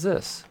fuck is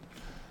this?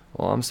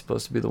 Well, I'm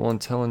supposed to be the one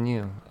telling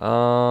you.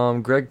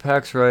 Greg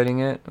Pak's writing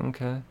it.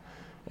 Okay.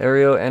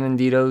 Ario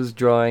Anindito's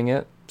drawing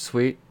it.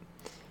 Sweet.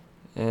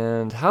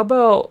 And how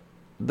about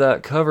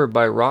that cover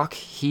by Rock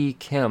Hee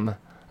Kim?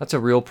 That's a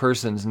real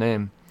person's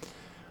name.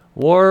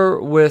 War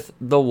with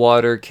the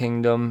Water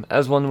Kingdom,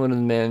 as one would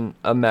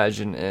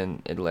imagine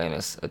in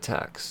Atlantis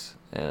Attacks.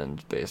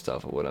 And based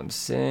off of what I'm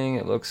seeing,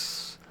 it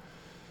looks...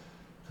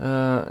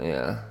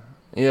 Yeah.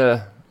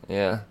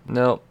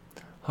 Nope.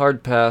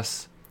 Hard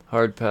pass.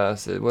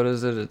 What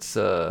is it? It's,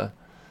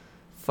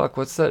 fuck,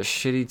 what's that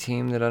shitty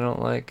team that I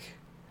don't like?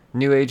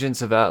 New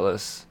Agents of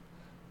Atlas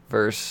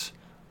versus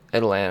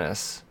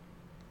Atlantis.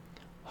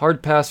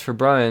 Hard pass for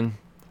Brian.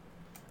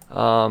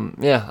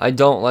 I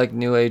don't like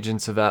New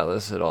Agents of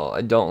Atlas at all.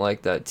 I don't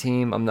like that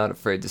team. I'm not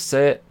afraid to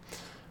say it.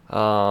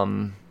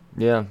 I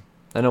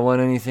don't want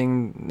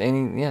anything,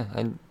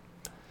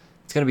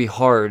 it's going to be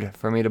hard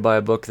for me to buy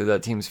a book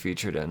that team's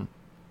featured in.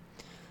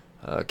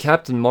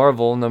 Captain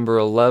Marvel,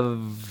 number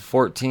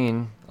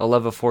 1114.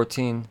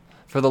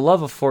 For the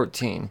love of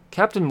 14.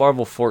 Captain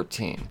Marvel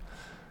 14.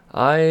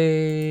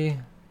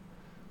 I'm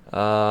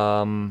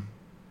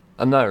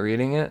not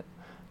reading it,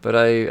 but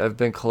I've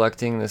been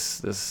collecting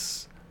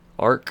this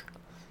arc,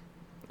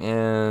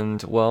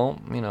 and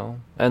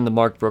and the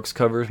Mark Brooks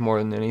covers more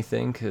than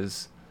anything,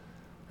 because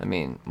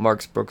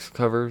Mark Brooks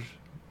covers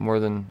more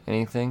than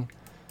anything.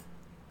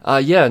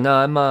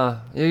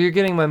 You're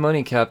getting my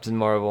money, Captain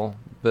Marvel,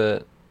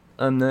 but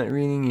I'm not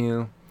reading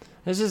you.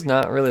 This is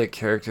not really a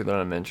character that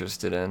I'm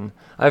interested in.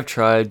 I've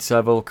tried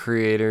several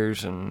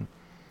creators, and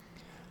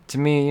to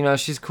me,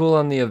 she's cool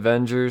on the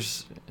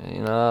Avengers.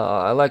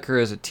 I like her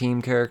as a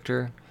team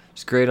character.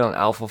 She's great on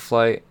Alpha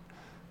Flight.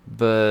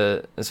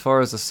 But as far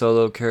as a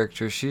solo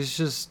character, she's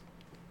just,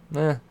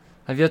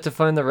 I've yet to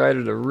find the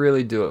writer to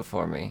really do it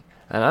for me.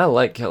 And I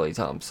like Kelly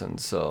Thompson,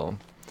 so,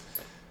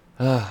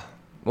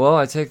 well,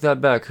 I take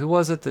that back. Who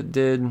was it that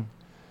did,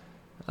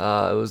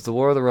 it was the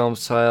War of the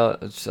Realms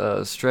title,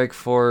 Strike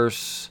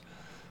Force,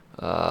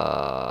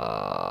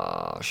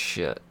 I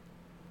forgot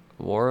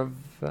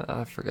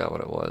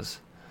what it was.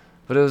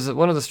 But it was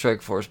one of the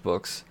Strike Force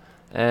books.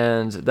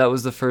 And that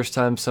was the first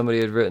time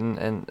somebody had written,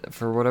 and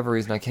for whatever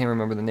reason, I can't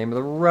remember the name of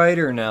the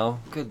writer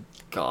now. Good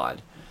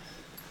God.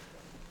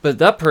 But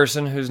that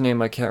person, whose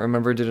name I can't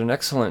remember, did an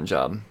excellent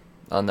job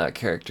on that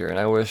character. And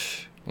I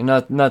wish,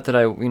 not that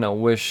I,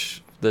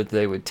 wish that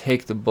they would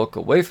take the book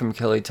away from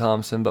Kelly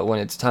Thompson, but when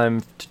it's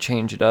time to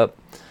change it up,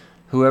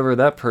 whoever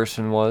that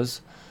person was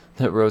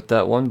that wrote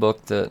that one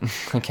book that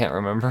I can't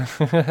remember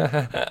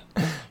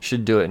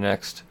should do it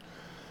next.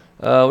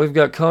 We've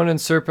got Conan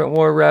Serpent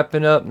War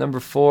wrapping up, number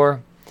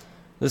 4.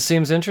 This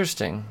seems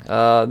interesting.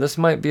 This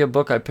might be a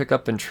book I pick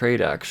up and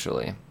trade,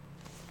 actually.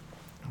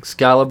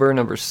 Excalibur,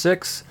 number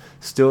 6.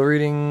 Still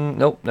reading...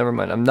 Nope, never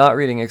mind. I'm not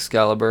reading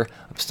Excalibur.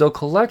 I'm still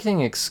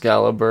collecting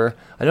Excalibur.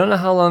 I don't know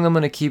how long I'm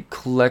going to keep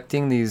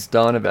collecting these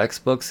Dawn of X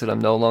books that I'm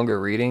no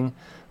longer reading,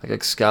 like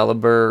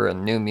Excalibur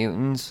and New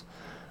Mutants.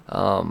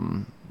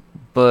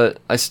 But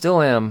I still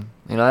am.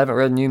 I haven't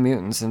read New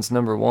Mutants since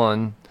number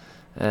 1,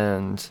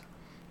 and...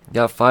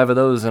 got 5 of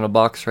those in a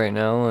box right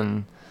now,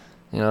 and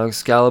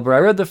Excalibur. I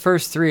read the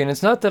first 3, and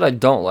it's not that I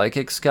don't like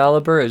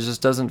Excalibur. It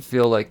just doesn't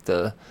feel like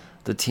the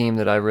team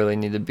that I really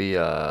need to be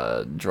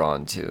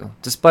drawn to.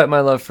 Despite my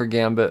love for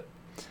Gambit,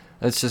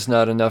 it's just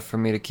not enough for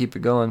me to keep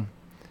it going.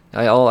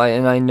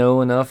 I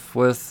know enough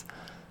with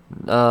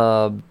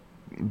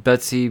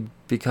Betsy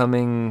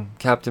becoming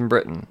Captain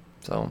Britain,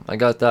 so I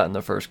got that in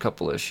the first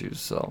couple issues.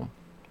 So,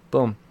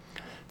 boom.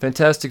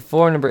 Fantastic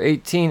Four, number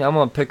 18. I'm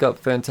going to pick up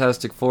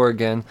Fantastic Four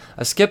again.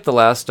 I skipped the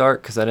last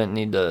arc because I didn't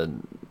need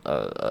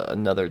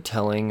another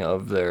telling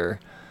of their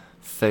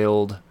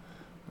failed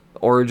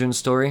origin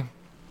story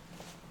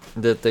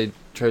that they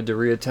tried to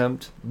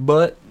reattempt.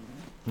 But,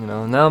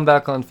 now I'm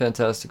back on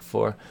Fantastic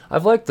Four.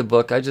 I've liked the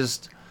book. I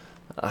just,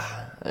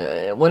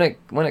 when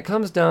it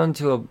comes down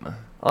to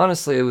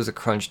honestly, it was a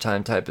crunch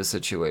time type of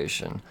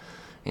situation.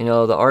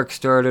 The arc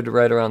started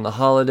right around the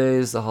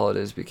holidays. The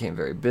holidays became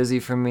very busy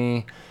for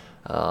me.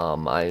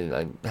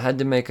 I had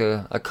to make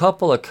a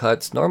couple of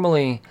cuts.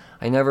 Normally,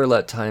 I never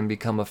let time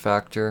become a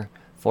factor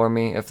for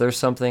me. If there's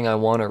something I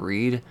want to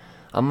read,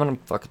 I'm going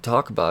to fucking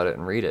talk about it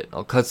and read it.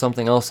 I'll cut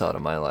something else out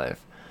of my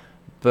life.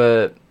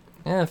 But,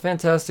 yeah,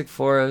 Fantastic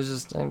Four,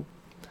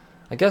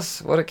 I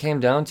guess what it came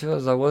down to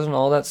is I wasn't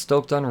all that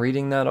stoked on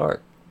reading that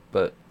arc.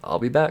 But I'll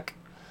be back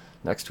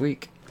next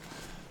week.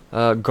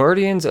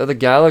 Guardians of the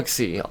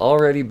Galaxy,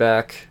 already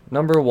back.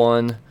 Number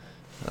 1,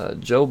 Al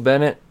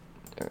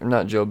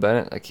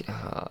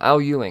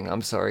Ewing,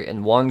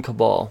 and Juan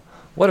Cabal.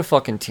 What a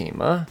fucking team,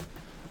 huh?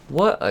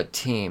 What a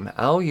team.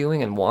 Al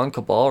Ewing and Juan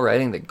Cabal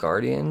writing the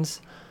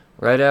Guardians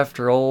right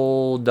after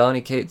old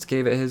Donny Cates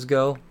gave it his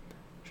go.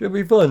 Should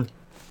be fun.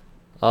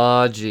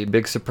 Gee,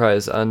 big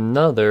surprise.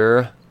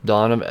 Another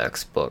Dawn of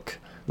X book.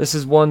 This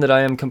is one that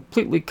I am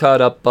completely caught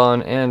up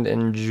on and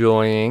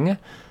enjoying.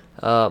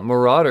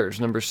 Marauders,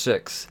 number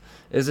 6.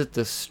 Is it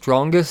the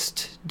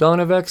strongest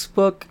Dawn of X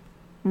book?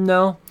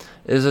 No.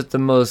 Is it the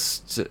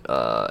most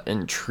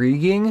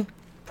intriguing?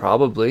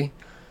 Probably.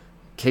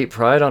 Kate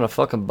Pryde on a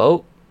fucking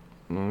boat?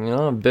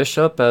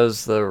 Bishop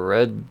as the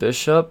Red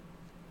Bishop?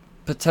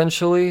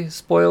 Potentially.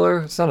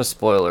 Spoiler? It's not a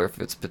spoiler if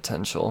it's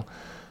potential.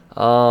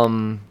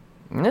 Yeah.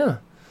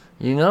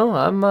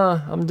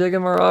 I'm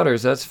digging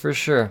Marauders, that's for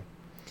sure.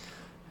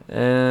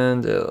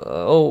 And,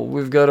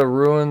 we've got a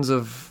Ruins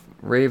of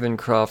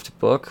Ravencroft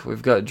book.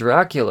 We've got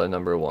Dracula,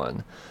 number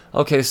 1.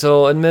 Okay,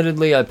 so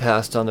admittedly, I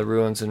passed on the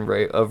Ruins of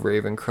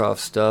Ravencroft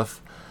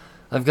stuff.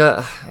 I've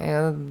got,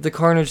 the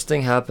Carnage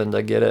thing happened,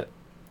 I get it.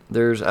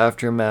 There's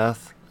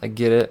Aftermath, I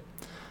get it.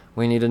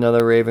 We need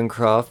another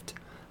Ravencroft,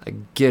 I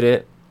get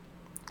it.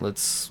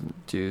 Let's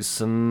do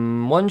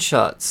some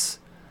one-shots.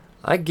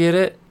 I get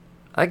it.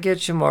 I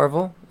get you,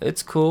 Marvel.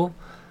 It's cool.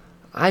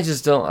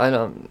 Yes,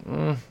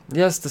 the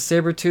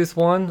Sabretooth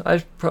one, I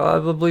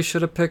probably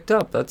should have picked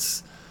up.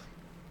 That's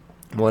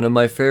one of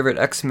my favorite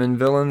X-Men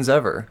villains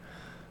ever.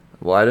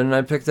 Why didn't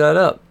I pick that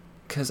up?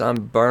 Because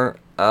I'm burnt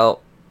out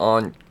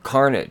on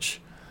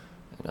Carnage.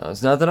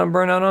 It's not that I'm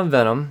burnt out on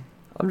Venom.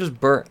 I'm just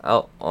burnt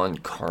out on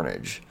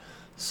Carnage.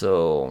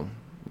 So,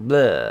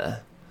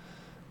 bleh.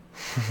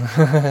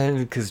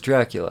 Because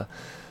Dracula.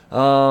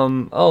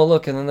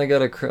 Look, and then they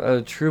got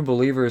a True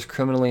Believers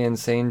Criminally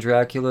Insane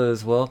Dracula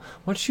as well.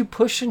 What you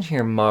pushing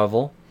here,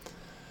 Marvel?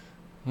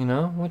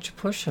 What you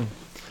pushing?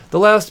 The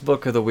last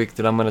book of the week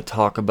that I'm going to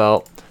talk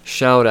about,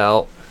 shout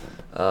out,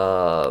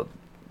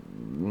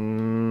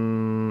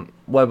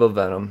 Web of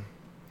Venom.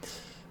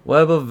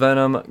 Web of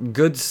Venom,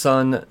 Good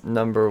Son,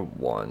 number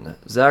 1.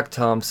 Zach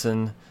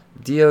Thompson,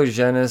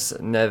 Diogenes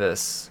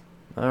Nevis.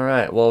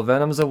 Alright, while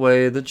Venom's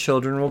away, the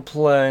children will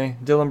play.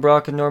 Dylan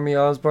Brock and Normie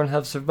Osborn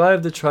have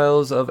survived the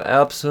trials of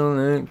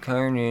absolute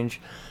carnage.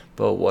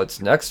 But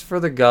what's next for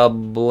the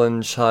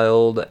Goblin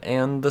Child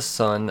and the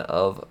son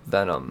of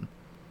Venom?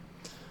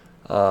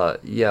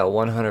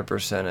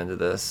 100% into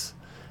this.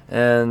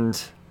 And,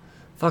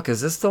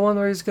 is this the one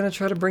where he's going to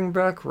try to bring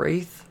back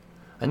Wraith?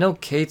 I know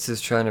Cates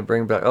is trying to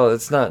bring back...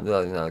 it's not...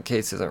 No,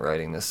 Cates isn't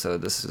writing this, so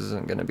this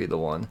isn't going to be the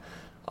one.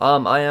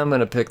 I am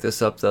going to pick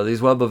this up, though.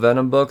 These Web of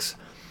Venom books...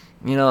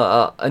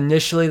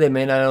 initially they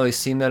may not always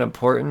seem that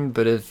important,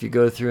 but if you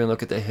go through and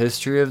look at the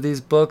history of these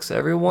books,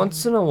 every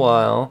once in a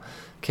while,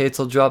 Cates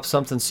will drop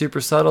something super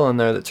subtle in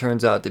there that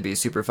turns out to be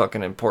super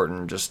fucking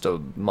important just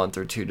a month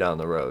or two down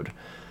the road.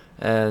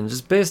 And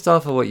just based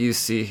off of what you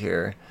see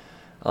here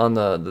on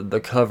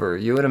the cover,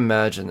 you would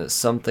imagine that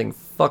something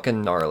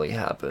fucking gnarly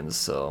happens.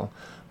 So,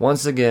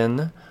 once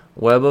again,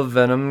 Web of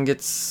Venom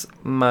gets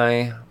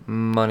my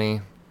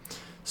money.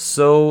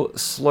 So,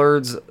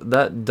 Slurds,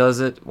 that does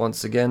it.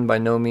 Once again, by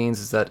no means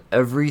is that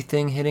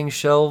everything hitting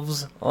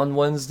shelves on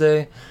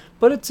Wednesday,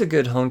 but it's a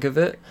good hunk of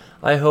it.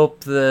 I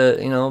hope that,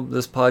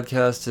 this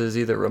podcast has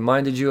either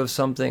reminded you of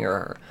something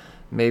or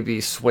maybe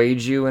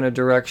swayed you in a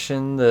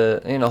direction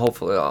that,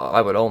 hopefully,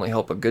 I would only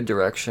hope a good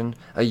direction,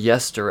 a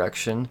yes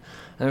direction,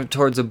 and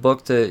towards a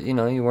book that,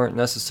 you weren't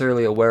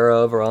necessarily aware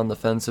of or on the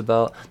fence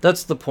about.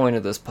 That's the point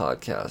of this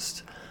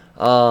podcast.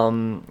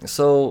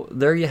 So,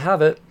 there you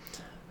have it.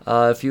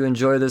 If you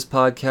enjoy this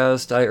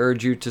podcast, I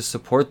urge you to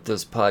support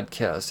this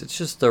podcast. It's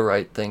just the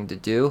right thing to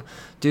do.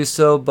 Do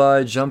so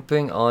by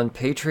jumping on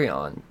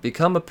Patreon.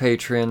 Become a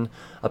patron.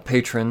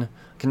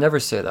 Can never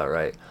say that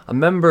right. A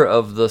member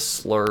of the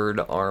Slurred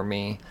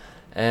Army.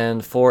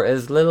 And for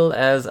as little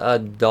as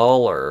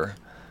 $1,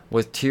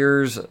 with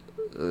tiers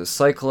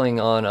cycling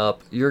on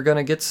up, you're going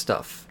to get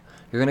stuff.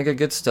 You're going to get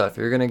good stuff.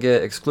 You're going to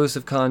get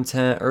exclusive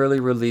content, early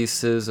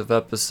releases of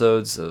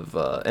episodes, of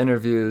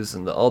interviews,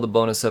 and all the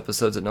bonus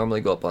episodes that normally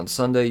go up on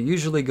Sunday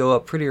usually go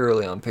up pretty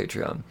early on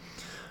Patreon,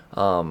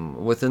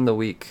 within the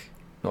week,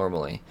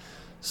 normally.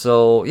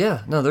 So,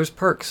 there's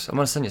perks. I'm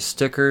going to send you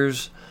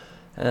stickers,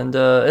 And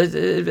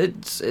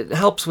it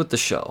helps with the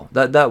show.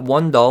 That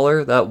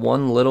 $1, that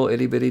one little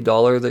itty bitty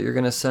dollar that you're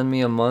gonna send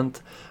me a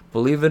month,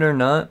 believe it or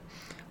not,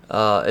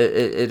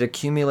 it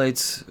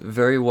accumulates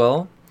very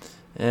well,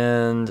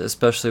 and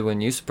especially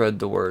when you spread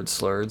the word,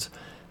 Slurds.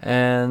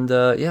 And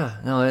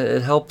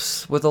it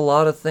helps with a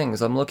lot of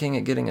things. I'm looking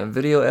at getting a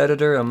video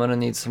editor. I'm gonna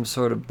need some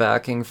sort of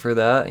backing for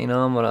that. I'm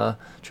gonna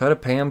try to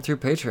pay him through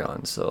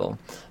Patreon. So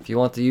if you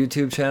want the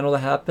YouTube channel to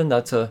happen,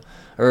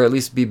 or at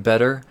least be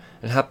better.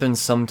 It happens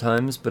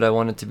sometimes, but I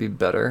want it to be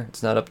better.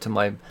 It's not up to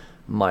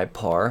my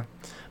par.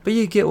 But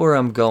you get where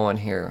I'm going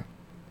here.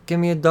 Give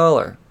me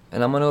 $1,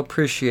 and I'm gonna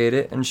appreciate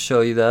it and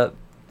show you that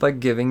by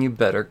giving you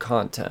better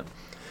content.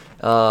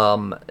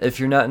 If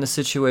you're not in a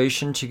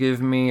situation to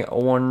give me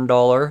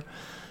 $1,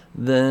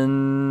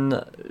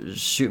 then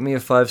shoot me a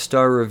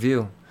 5-star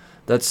review.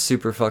 That's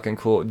super fucking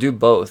cool. Do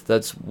both.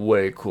 That's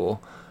way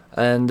cool.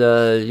 And,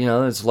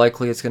 it's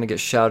likely it's going to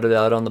get shouted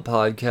out on the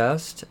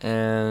podcast.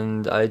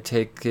 And I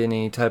take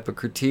any type of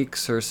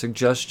critiques or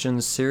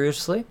suggestions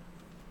seriously.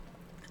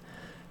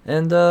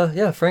 And,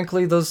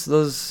 frankly,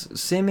 those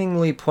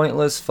seemingly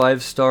pointless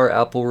 5-star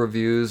Apple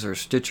reviews or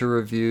Stitcher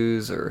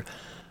reviews or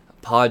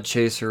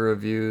Podchaser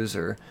reviews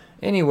or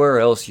anywhere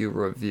else you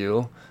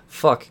review.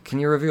 Fuck, can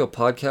you review a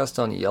podcast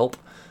on Yelp?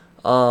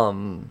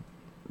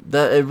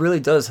 That it really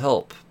does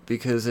help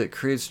because it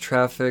creates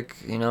traffic,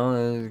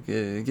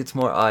 it gets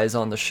more eyes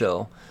on the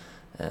show.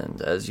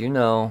 And as you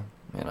know,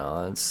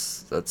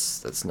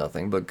 that's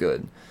nothing but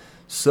good.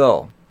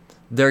 So,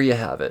 there you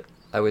have it.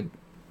 I would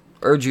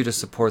urge you to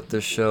support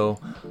this show.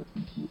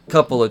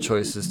 Couple of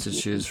choices to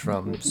choose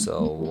from.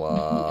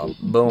 So,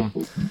 boom.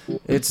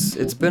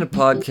 It's been a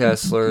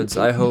podcast, Slurds.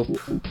 I hope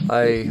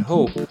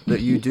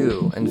that you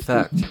do, in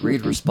fact,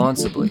 read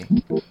responsibly.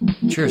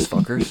 Cheers,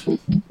 fuckers.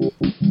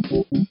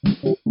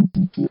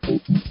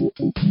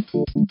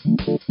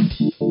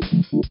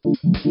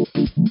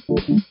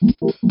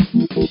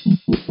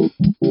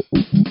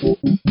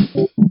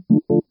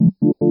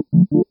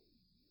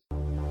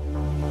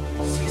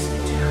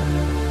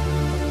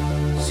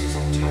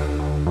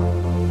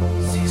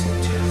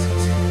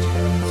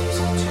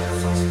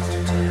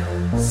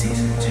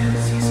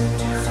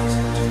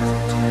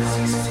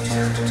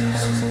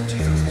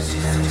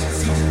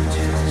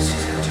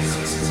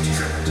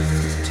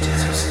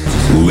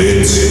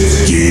 Lit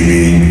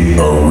Gaming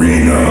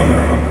Arena.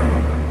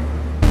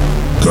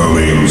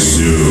 Coming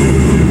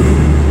soon.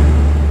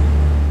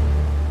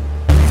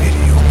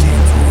 Video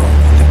game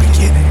world in the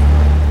beginning.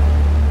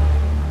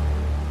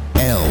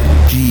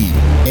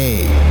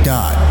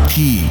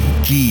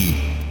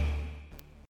 LGA.PG